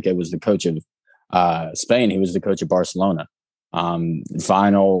Luis Enrique was the coach of Spain, he was the coach of Barcelona.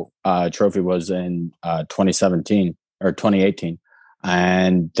 Final trophy was in 2017 or 2018,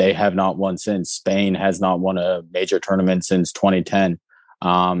 and they have not won since. Spain has not won a major tournament since 2010.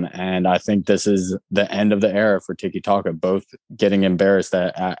 And I think this is the end of the era for tiki-taka, both getting embarrassed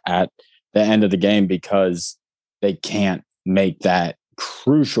at the end of the game because they can't make that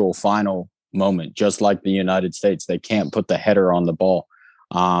crucial final moment, just like the United States. They can't put the header on the ball.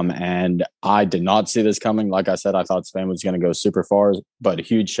 And I did not see this coming. Like I said, I thought Spain was going to go super far, but a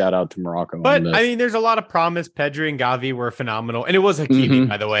huge shout out to Morocco. But I mean, there's a lot of promise. Pedri and Gavi were phenomenal. And it was Hakimi,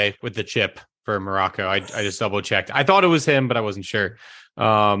 by the way, with the chip for Morocco. I just double checked. I thought it was him, but I wasn't sure.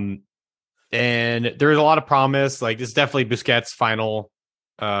 And there's a lot of promise. Like this is definitely Busquets' final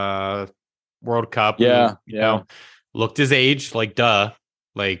World Cup. Yeah, You know, looked his age, like duh.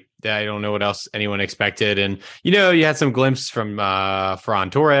 Like I don't know what else anyone expected. And you know, you had some glimpse from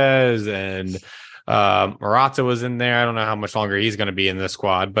Ferran Torres and Morata was in there. I don't know how much longer he's going to be in the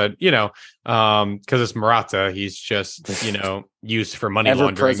squad, but you know, because it's Morata, he's just used for money ever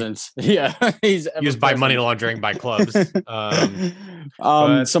laundering. present. Yeah, he's used by money laundering by clubs.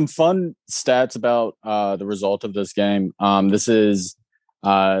 But some fun stats about the result of this game. This is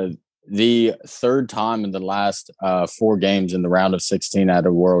the third time in the last 4 games in the round of 16 at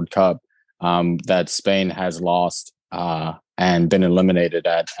a World Cup that Spain has lost and been eliminated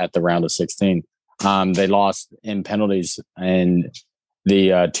at the round of 16. They lost in penalties in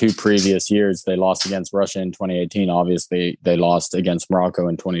the 2 previous years. They lost against Russia in 2018. Obviously, they lost against Morocco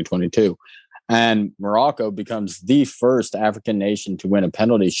in 2022. And Morocco becomes the first African nation to win a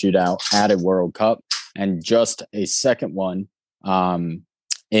penalty shootout at a World Cup, and just a second one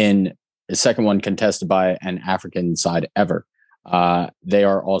contested by an African side ever. They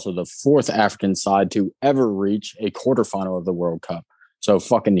are also the 4th African side to ever reach a quarterfinal of the World Cup. So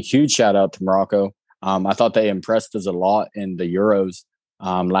fucking huge shout out to Morocco. I thought they impressed us a lot in the Euros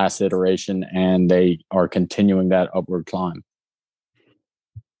last iteration, and they are continuing that upward climb.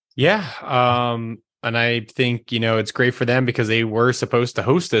 Yeah. And I think, it's great for them because they were supposed to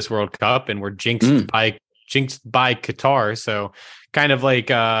host this World Cup and were jinxed by Qatar. So kind of like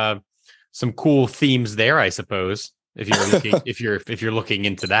some cool themes there, I suppose, if you're looking if you're looking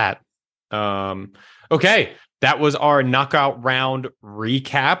into that. Okay. That was our knockout round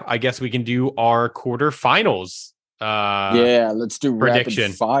recap. I guess we can do our quarterfinals. Let's do prediction.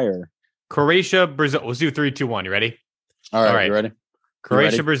 Rapid fire. Croatia, Brazil. Let's do 3, 2, 1. You ready? All right. You ready?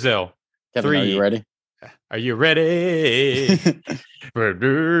 Croatia, ready? Brazil. Kevin, 3. Are you ready? Are you ready?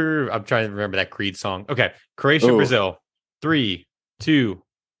 I'm trying to remember that Creed song. Okay. Croatia, Brazil. 3, 2,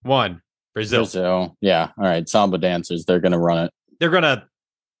 1. Brazil. Yeah. All right. Samba dancers. They're going to run it. They're going to.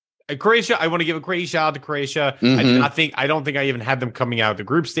 Croatia, I want to give a great shout out to Croatia. I don't think I even had them coming out of the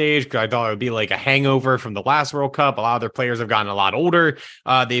group stage because I thought it would be like a hangover from the last World Cup. A lot of their players have gotten a lot older.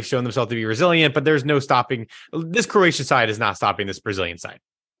 They've shown themselves to be resilient, but there's no stopping. This Croatian side is not stopping this Brazilian side.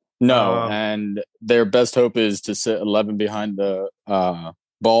 No, and their best hope is to sit 11 behind the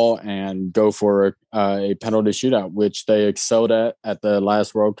ball and go for a penalty shootout, which they excelled at the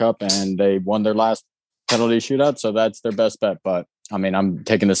last World Cup, and they won their last penalty shootout. So that's their best bet. But I mean, I'm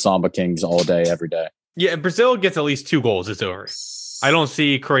taking the Samba Kings all day, every day. Yeah, Brazil gets at least 2 goals. It's over. I don't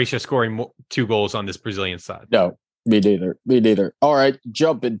see Croatia scoring 2 goals on this Brazilian side. No, me neither. All right,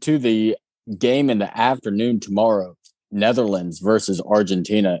 jump into the game in the afternoon tomorrow. Netherlands versus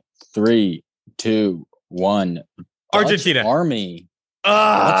Argentina. 3, 2, 1. Argentina. Army.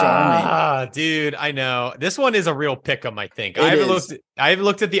 Dude, I know. This one is a real pick 'em, I think. I haven't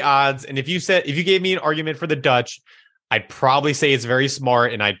looked at the odds, and if you gave me an argument for the Dutch, I'd probably say it's very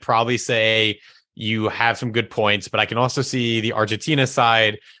smart, and I'd probably say you have some good points, but I can also see the Argentina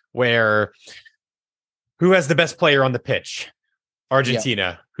side where who has the best player on the pitch? Argentina.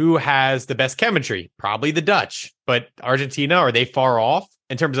 Yeah. Who has the best chemistry? Probably the Dutch. But Argentina, are they far off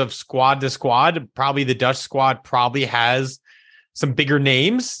in terms of squad to squad? Probably the Dutch squad probably has some bigger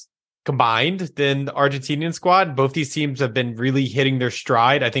names combined than the Argentinian squad. Both these teams have been really hitting their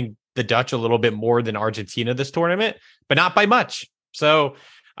stride. I think the Dutch a little bit more than Argentina this tournament, but not by much. So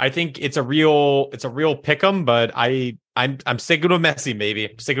I think it's a real pick 'em, but I'm sticking with Messi, maybe.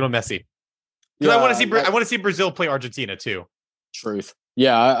 I'm sticking with Messi. Because I want to see Brazil play Argentina too. Truth.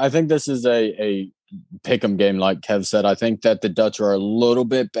 Yeah, I think this is a pick 'em game, like Kev said. I think that the Dutch are a little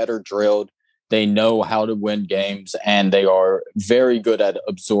bit better drilled. They know how to win games, and they are very good at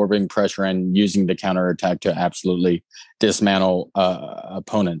absorbing pressure and using the counterattack to absolutely dismantle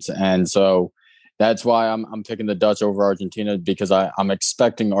opponents. And so that's why I'm picking the Dutch over Argentina, because I'm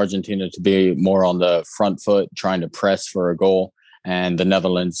expecting Argentina to be more on the front foot, trying to press for a goal, and the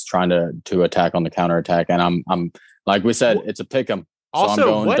Netherlands trying to attack on the counterattack. And I'm like we said, it's a pick 'em. So I'm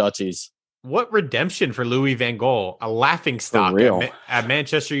going Dutchies. What redemption for Louis van Gaal, a laughingstock at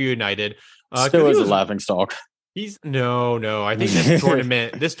Manchester United. Still is a laughingstock. He's no. I think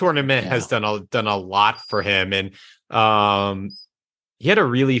this tournament has done a lot for him, and he had a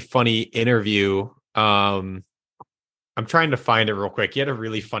really funny interview. I'm trying to find it real quick. He had a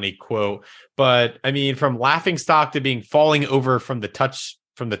really funny quote, but I mean, from laughingstock to being falling over from the touch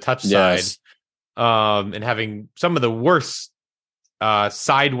side, and having some of the worst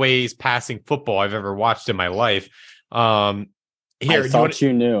sideways passing football I've ever watched in my life. I thought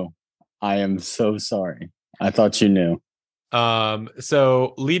you knew. I am so sorry. I thought you knew.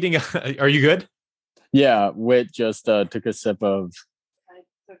 So leading, are you good? Yeah. Whit just took a sip of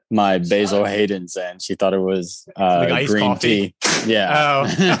my Basil Hayden's and she thought it was Like iced green coffee. tea.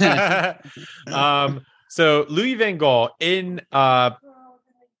 Yeah. Oh. So Louis Van Gaal in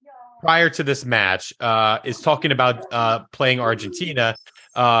prior to this match is talking about playing Argentina.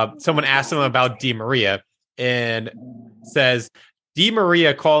 Someone asked him about Di Maria and says, Di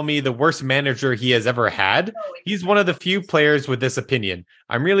Maria called me the worst manager he has ever had. He's one of the few players with this opinion.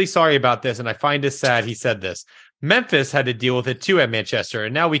 I'm really sorry about this, and I find it sad he said this. Memphis had to deal with it too at Manchester,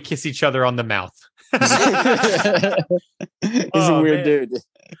 and now we kiss each other on the mouth. He's a weird dude.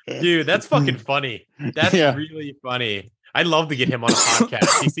 Dude, that's fucking funny. That's really funny. I'd love to get him on a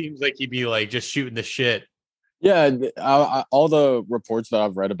podcast. He seems like he'd be like just shooting the shit. Yeah, all the reports that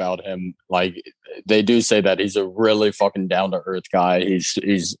I've read about him, like they do say that he's a really fucking down to earth guy.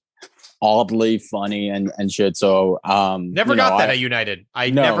 He's oddly funny and shit. So never got that at United.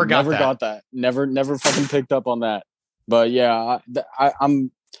 Never got that. Never fucking picked up on that. But yeah,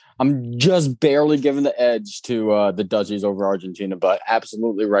 I'm just barely giving the edge to the Dutchies over Argentina, but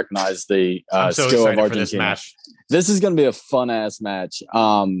absolutely recognize the skill of Argentina. This is going to be a fun ass match.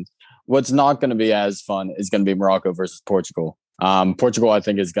 What's not going to be as fun is going to be Morocco versus Portugal. Portugal, I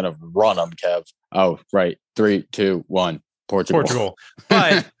think, is going to run them, Kev. Oh, right. 3, 2, 1. Portugal.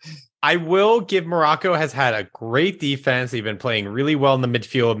 But I will give Morocco has had a great defense. They've been playing really well in the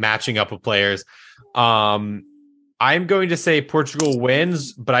midfield, matching up with players. I'm going to say Portugal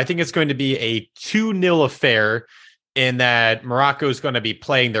wins, but I think it's going to be a 2-0 affair in that Morocco is going to be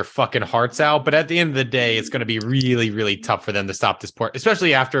playing their fucking hearts out. But at the end of the day, it's going to be really, really tough for them to stop this port,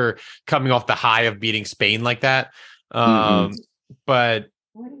 especially after coming off the high of beating Spain like that. But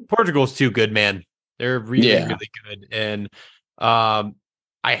Portugal's too good, man. They're really, really good. And I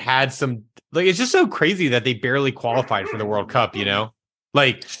had some, like, it's just so crazy that they barely qualified for the World Cup, you know?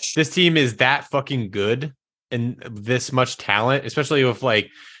 Like, this team is that fucking good and this much talent, especially with like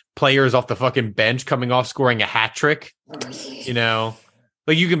players off the fucking bench coming off scoring a hat trick, you know,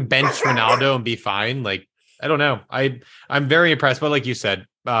 like you can bench Ronaldo and be fine. Like, I don't know. I'm very impressed, but like you said,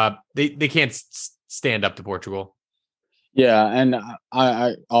 they can't stand up to Portugal. Yeah, and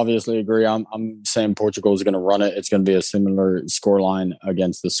I obviously agree. I'm saying Portugal is going to run it. It's going to be a similar scoreline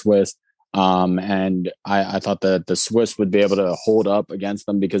against the Swiss. And I thought that the Swiss would be able to hold up against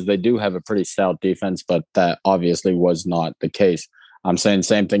them because they do have a pretty stout defense, but that obviously was not the case. I'm saying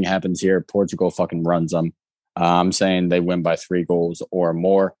same thing happens here. Portugal fucking runs them. I'm saying they win by 3 goals or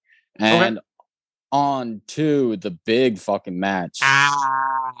more. And on to the big fucking match.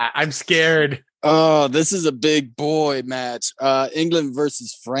 I'm scared. Oh, this is a big boy match. England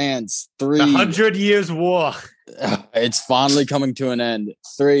versus France. The 100 Years' War. It's finally coming to an end.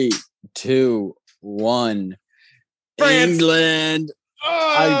 3, 2, 1. France. England.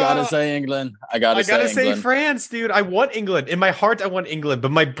 I gotta say England. I gotta say France, dude. I want England. In my heart, I want England, but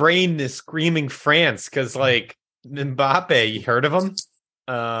my brain is screaming France because, like, Mbappe. You heard of him?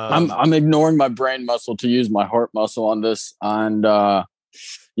 I'm ignoring my brain muscle to use my heart muscle on this, and I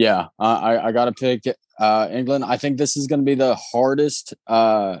gotta pick England. I think this is going to be the hardest.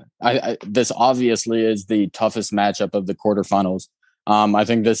 This obviously is the toughest matchup of the quarterfinals. I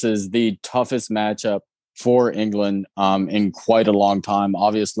think this is the toughest matchup for England in quite a long time.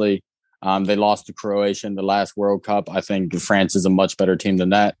 Obviously, they lost to Croatia in the last World Cup. I think France is a much better team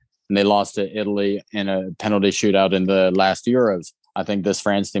than that. And they lost to Italy in a penalty shootout in the last Euros. I think this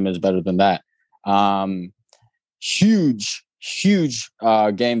France team is better than that. Huge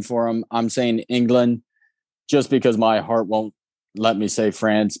game for them. I'm saying England just because my heart won't let me say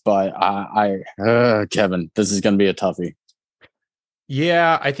France, but Kevin, this is going to be a toughie.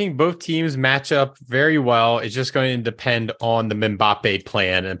 Yeah, I think both teams match up very well. It's just going to depend on the Mbappe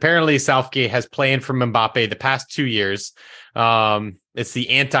plan. And apparently Southgate has planned for Mbappe the past 2 years. It's the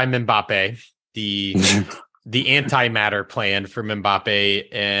anti-Mbappe, the antimatter plan for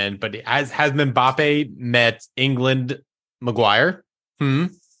Mbappe. But has Mbappe met England Maguire? Who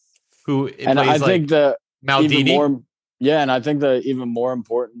and I think the Maldini? And I think the even more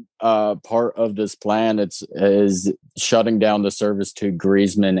important part of this plan is shutting down the service to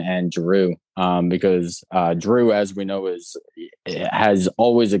Griezmann and Giroud, because Giroud, as we know, has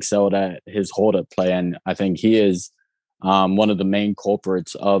always excelled at his hold-up play, and I think he is one of the main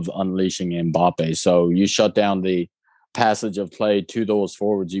culprits of unleashing Mbappe. So you shut down the passage of play to those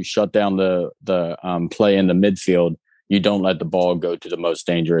forwards, you shut down the play in the midfield, you don't let the ball go to the most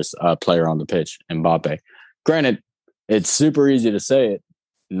dangerous player on the pitch, Mbappe. Granted, it's super easy to say it,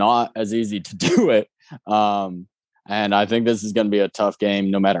 not as easy to do it. And I think this is going to be a tough game,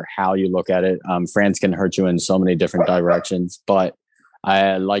 no matter how you look at it. France can hurt you in so many different directions. But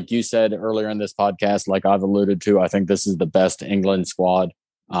like you said earlier in this podcast, like I've alluded to, I think this is the best England squad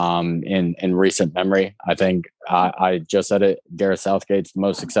in recent memory. I think I just said it. Gareth Southgate's the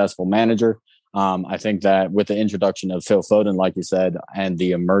most successful manager. I think that with the introduction of Phil Foden, like you said, and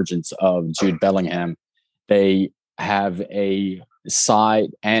the emergence of Jude Bellingham, they have a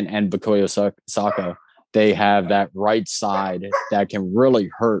side and Bukayo Saka. They have that right side that can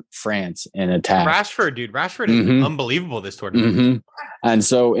really hurt France in attack. Rashford, dude. Rashford is unbelievable this tournament. Mm-hmm. And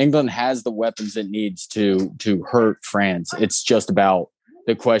so England has the weapons it needs to hurt France. It's just about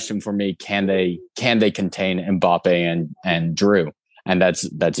the question for me, can they contain Mbappe and Drew? And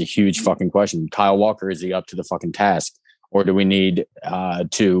that's a huge fucking question. Kyle Walker, is he up to the fucking task? Or do we need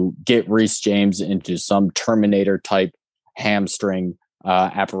to get Reece James into some Terminator type hamstring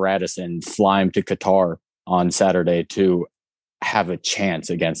apparatus and fly him to Qatar on Saturday to have a chance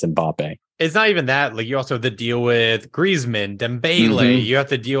against Mbappe? It's not even that. Like, you also have to deal with Griezmann, Dembele. You have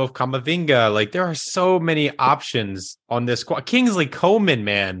to deal with Camavinga. Like, there are so many options on this squad. Kingsley Coman,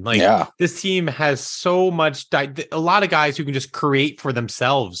 man. Like, this team has so much. A lot of guys who can just create for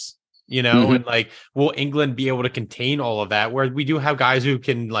themselves, you know? And, like, will England be able to contain all of that? Where we do have guys who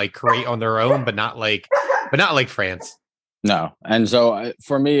can, like, create on their own, but not like France. No. And so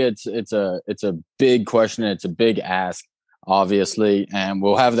for me, it's a big question. It's a big ask, obviously, and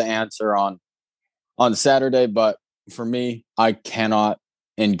we'll have the answer on Saturday. But for me, I cannot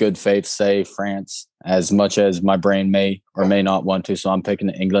in good faith say France, as much as my brain may or may not want to. So I'm picking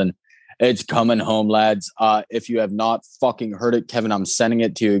England. It's coming home, lads. If you have not fucking heard it, Kevin, I'm sending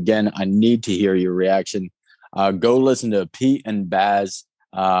it to you again. I need to hear your reaction. Go listen to Pete and Baz.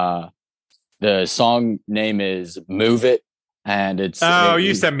 The song name is Move It. And it's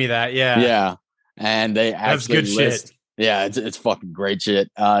you sent me that, yeah, and they actually that's good list, shit. Yeah, it's fucking great shit.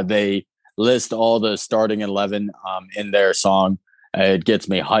 They list all the starting 11 in their song. It gets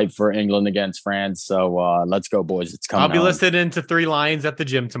me hyped for England against France. So let's go, boys! It's coming. I'll be listening to 3 lines at the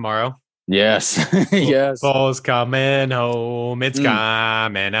gym tomorrow. Yes, yes. Football's coming home. It's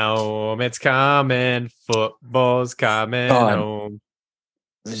coming home. It's coming. Football's coming home.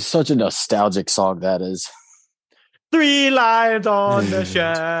 It's such a nostalgic song that is. 3 lines on the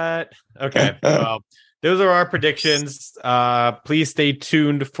shirt. Okay. Well, those are our predictions. Please stay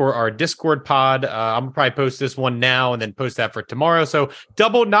tuned for our Discord pod. I'm gonna probably post this one now and then post that for tomorrow. So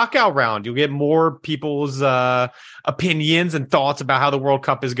double knockout round. You'll get more people's opinions and thoughts about how the World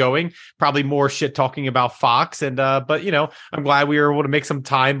Cup is going. Probably more shit talking about Fox. And but you know, I'm glad we were able to make some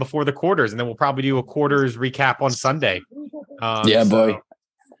time before the quarters, and then we'll probably do a quarters recap on Sunday. Boy.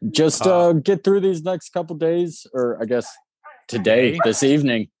 Just get through these next couple days, or I guess this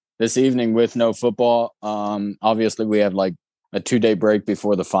evening with no football. Obviously we have like a 2-day break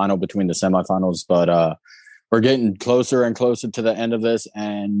before the final between the semifinals, but we're getting closer and closer to the end of this,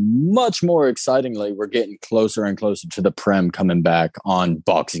 and much more excitingly, we're getting closer and closer to the Prem coming back on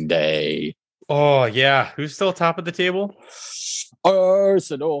Boxing Day. Oh yeah, who's still top of the table?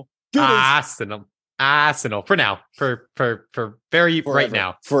 Arsenal. Arsenal for now, for very forever. Right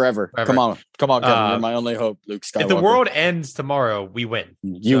now, forever. Come on, Kevin. You're my only hope, Luke Skywalker. If the world ends tomorrow, we win.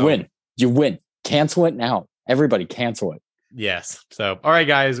 You win. Cancel it now. Everybody, cancel it. Yes. So, all right,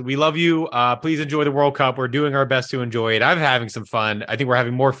 guys, we love you. Please enjoy the World Cup. We're doing our best to enjoy it. I'm having some fun. I think we're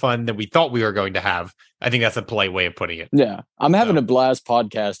having more fun than we thought we were going to have. I think that's a polite way of putting it. Yeah. I'm having a blast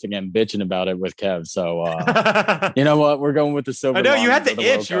podcasting and bitching about it with Kev. So, you know what? We're going with the silver. I know you had the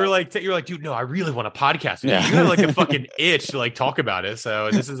itch. You were like, dude, no, I really want a podcast. Yeah. You had like a fucking itch to like talk about it. So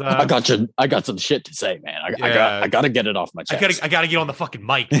this is, I got some shit to say, man. I got to get it off my chest. I got to get on the fucking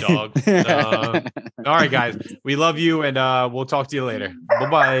mic, dog. All right, guys, we love you, and we'll talk to you later.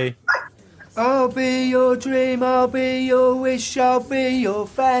 Bye-bye. I'll be your dream, I'll be your wish, I'll be your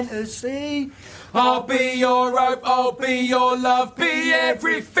fantasy. I'll be your hope, I'll be your love, be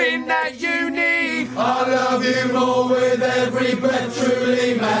everything that you need. I love you more with every breath,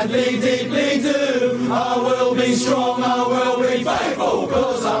 truly, madly, deeply do. I will be strong, I will be faithful,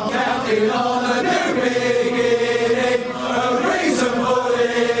 cause I'm counting on a new beginning, a reason for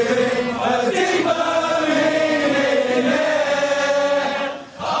living, a deeper meaning, yeah.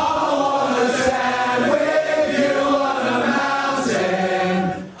 I wanna stand with you on a mountain,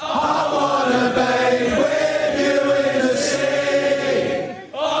 I wanna bathe with you in the sea,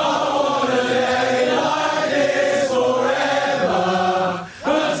 I wanna lay like this forever,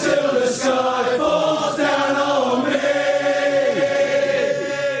 until the sky falls down on me.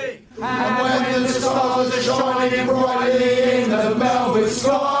 And when the stars are shining brightly in the velvet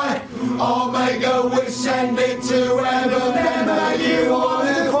sky, I'll make a wish, send it to heaven, then make you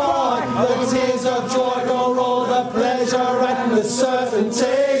wanna cry. The tears of joy for all the pleasure and the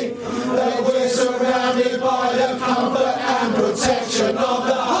certainty that we're surrounded by the comfort and protection of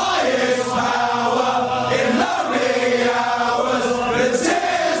the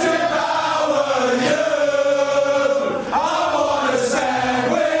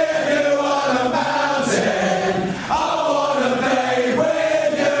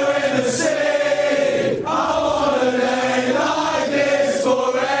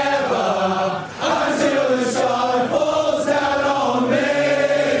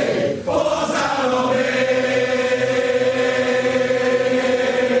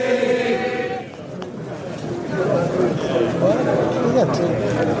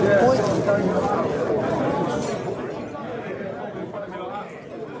Point.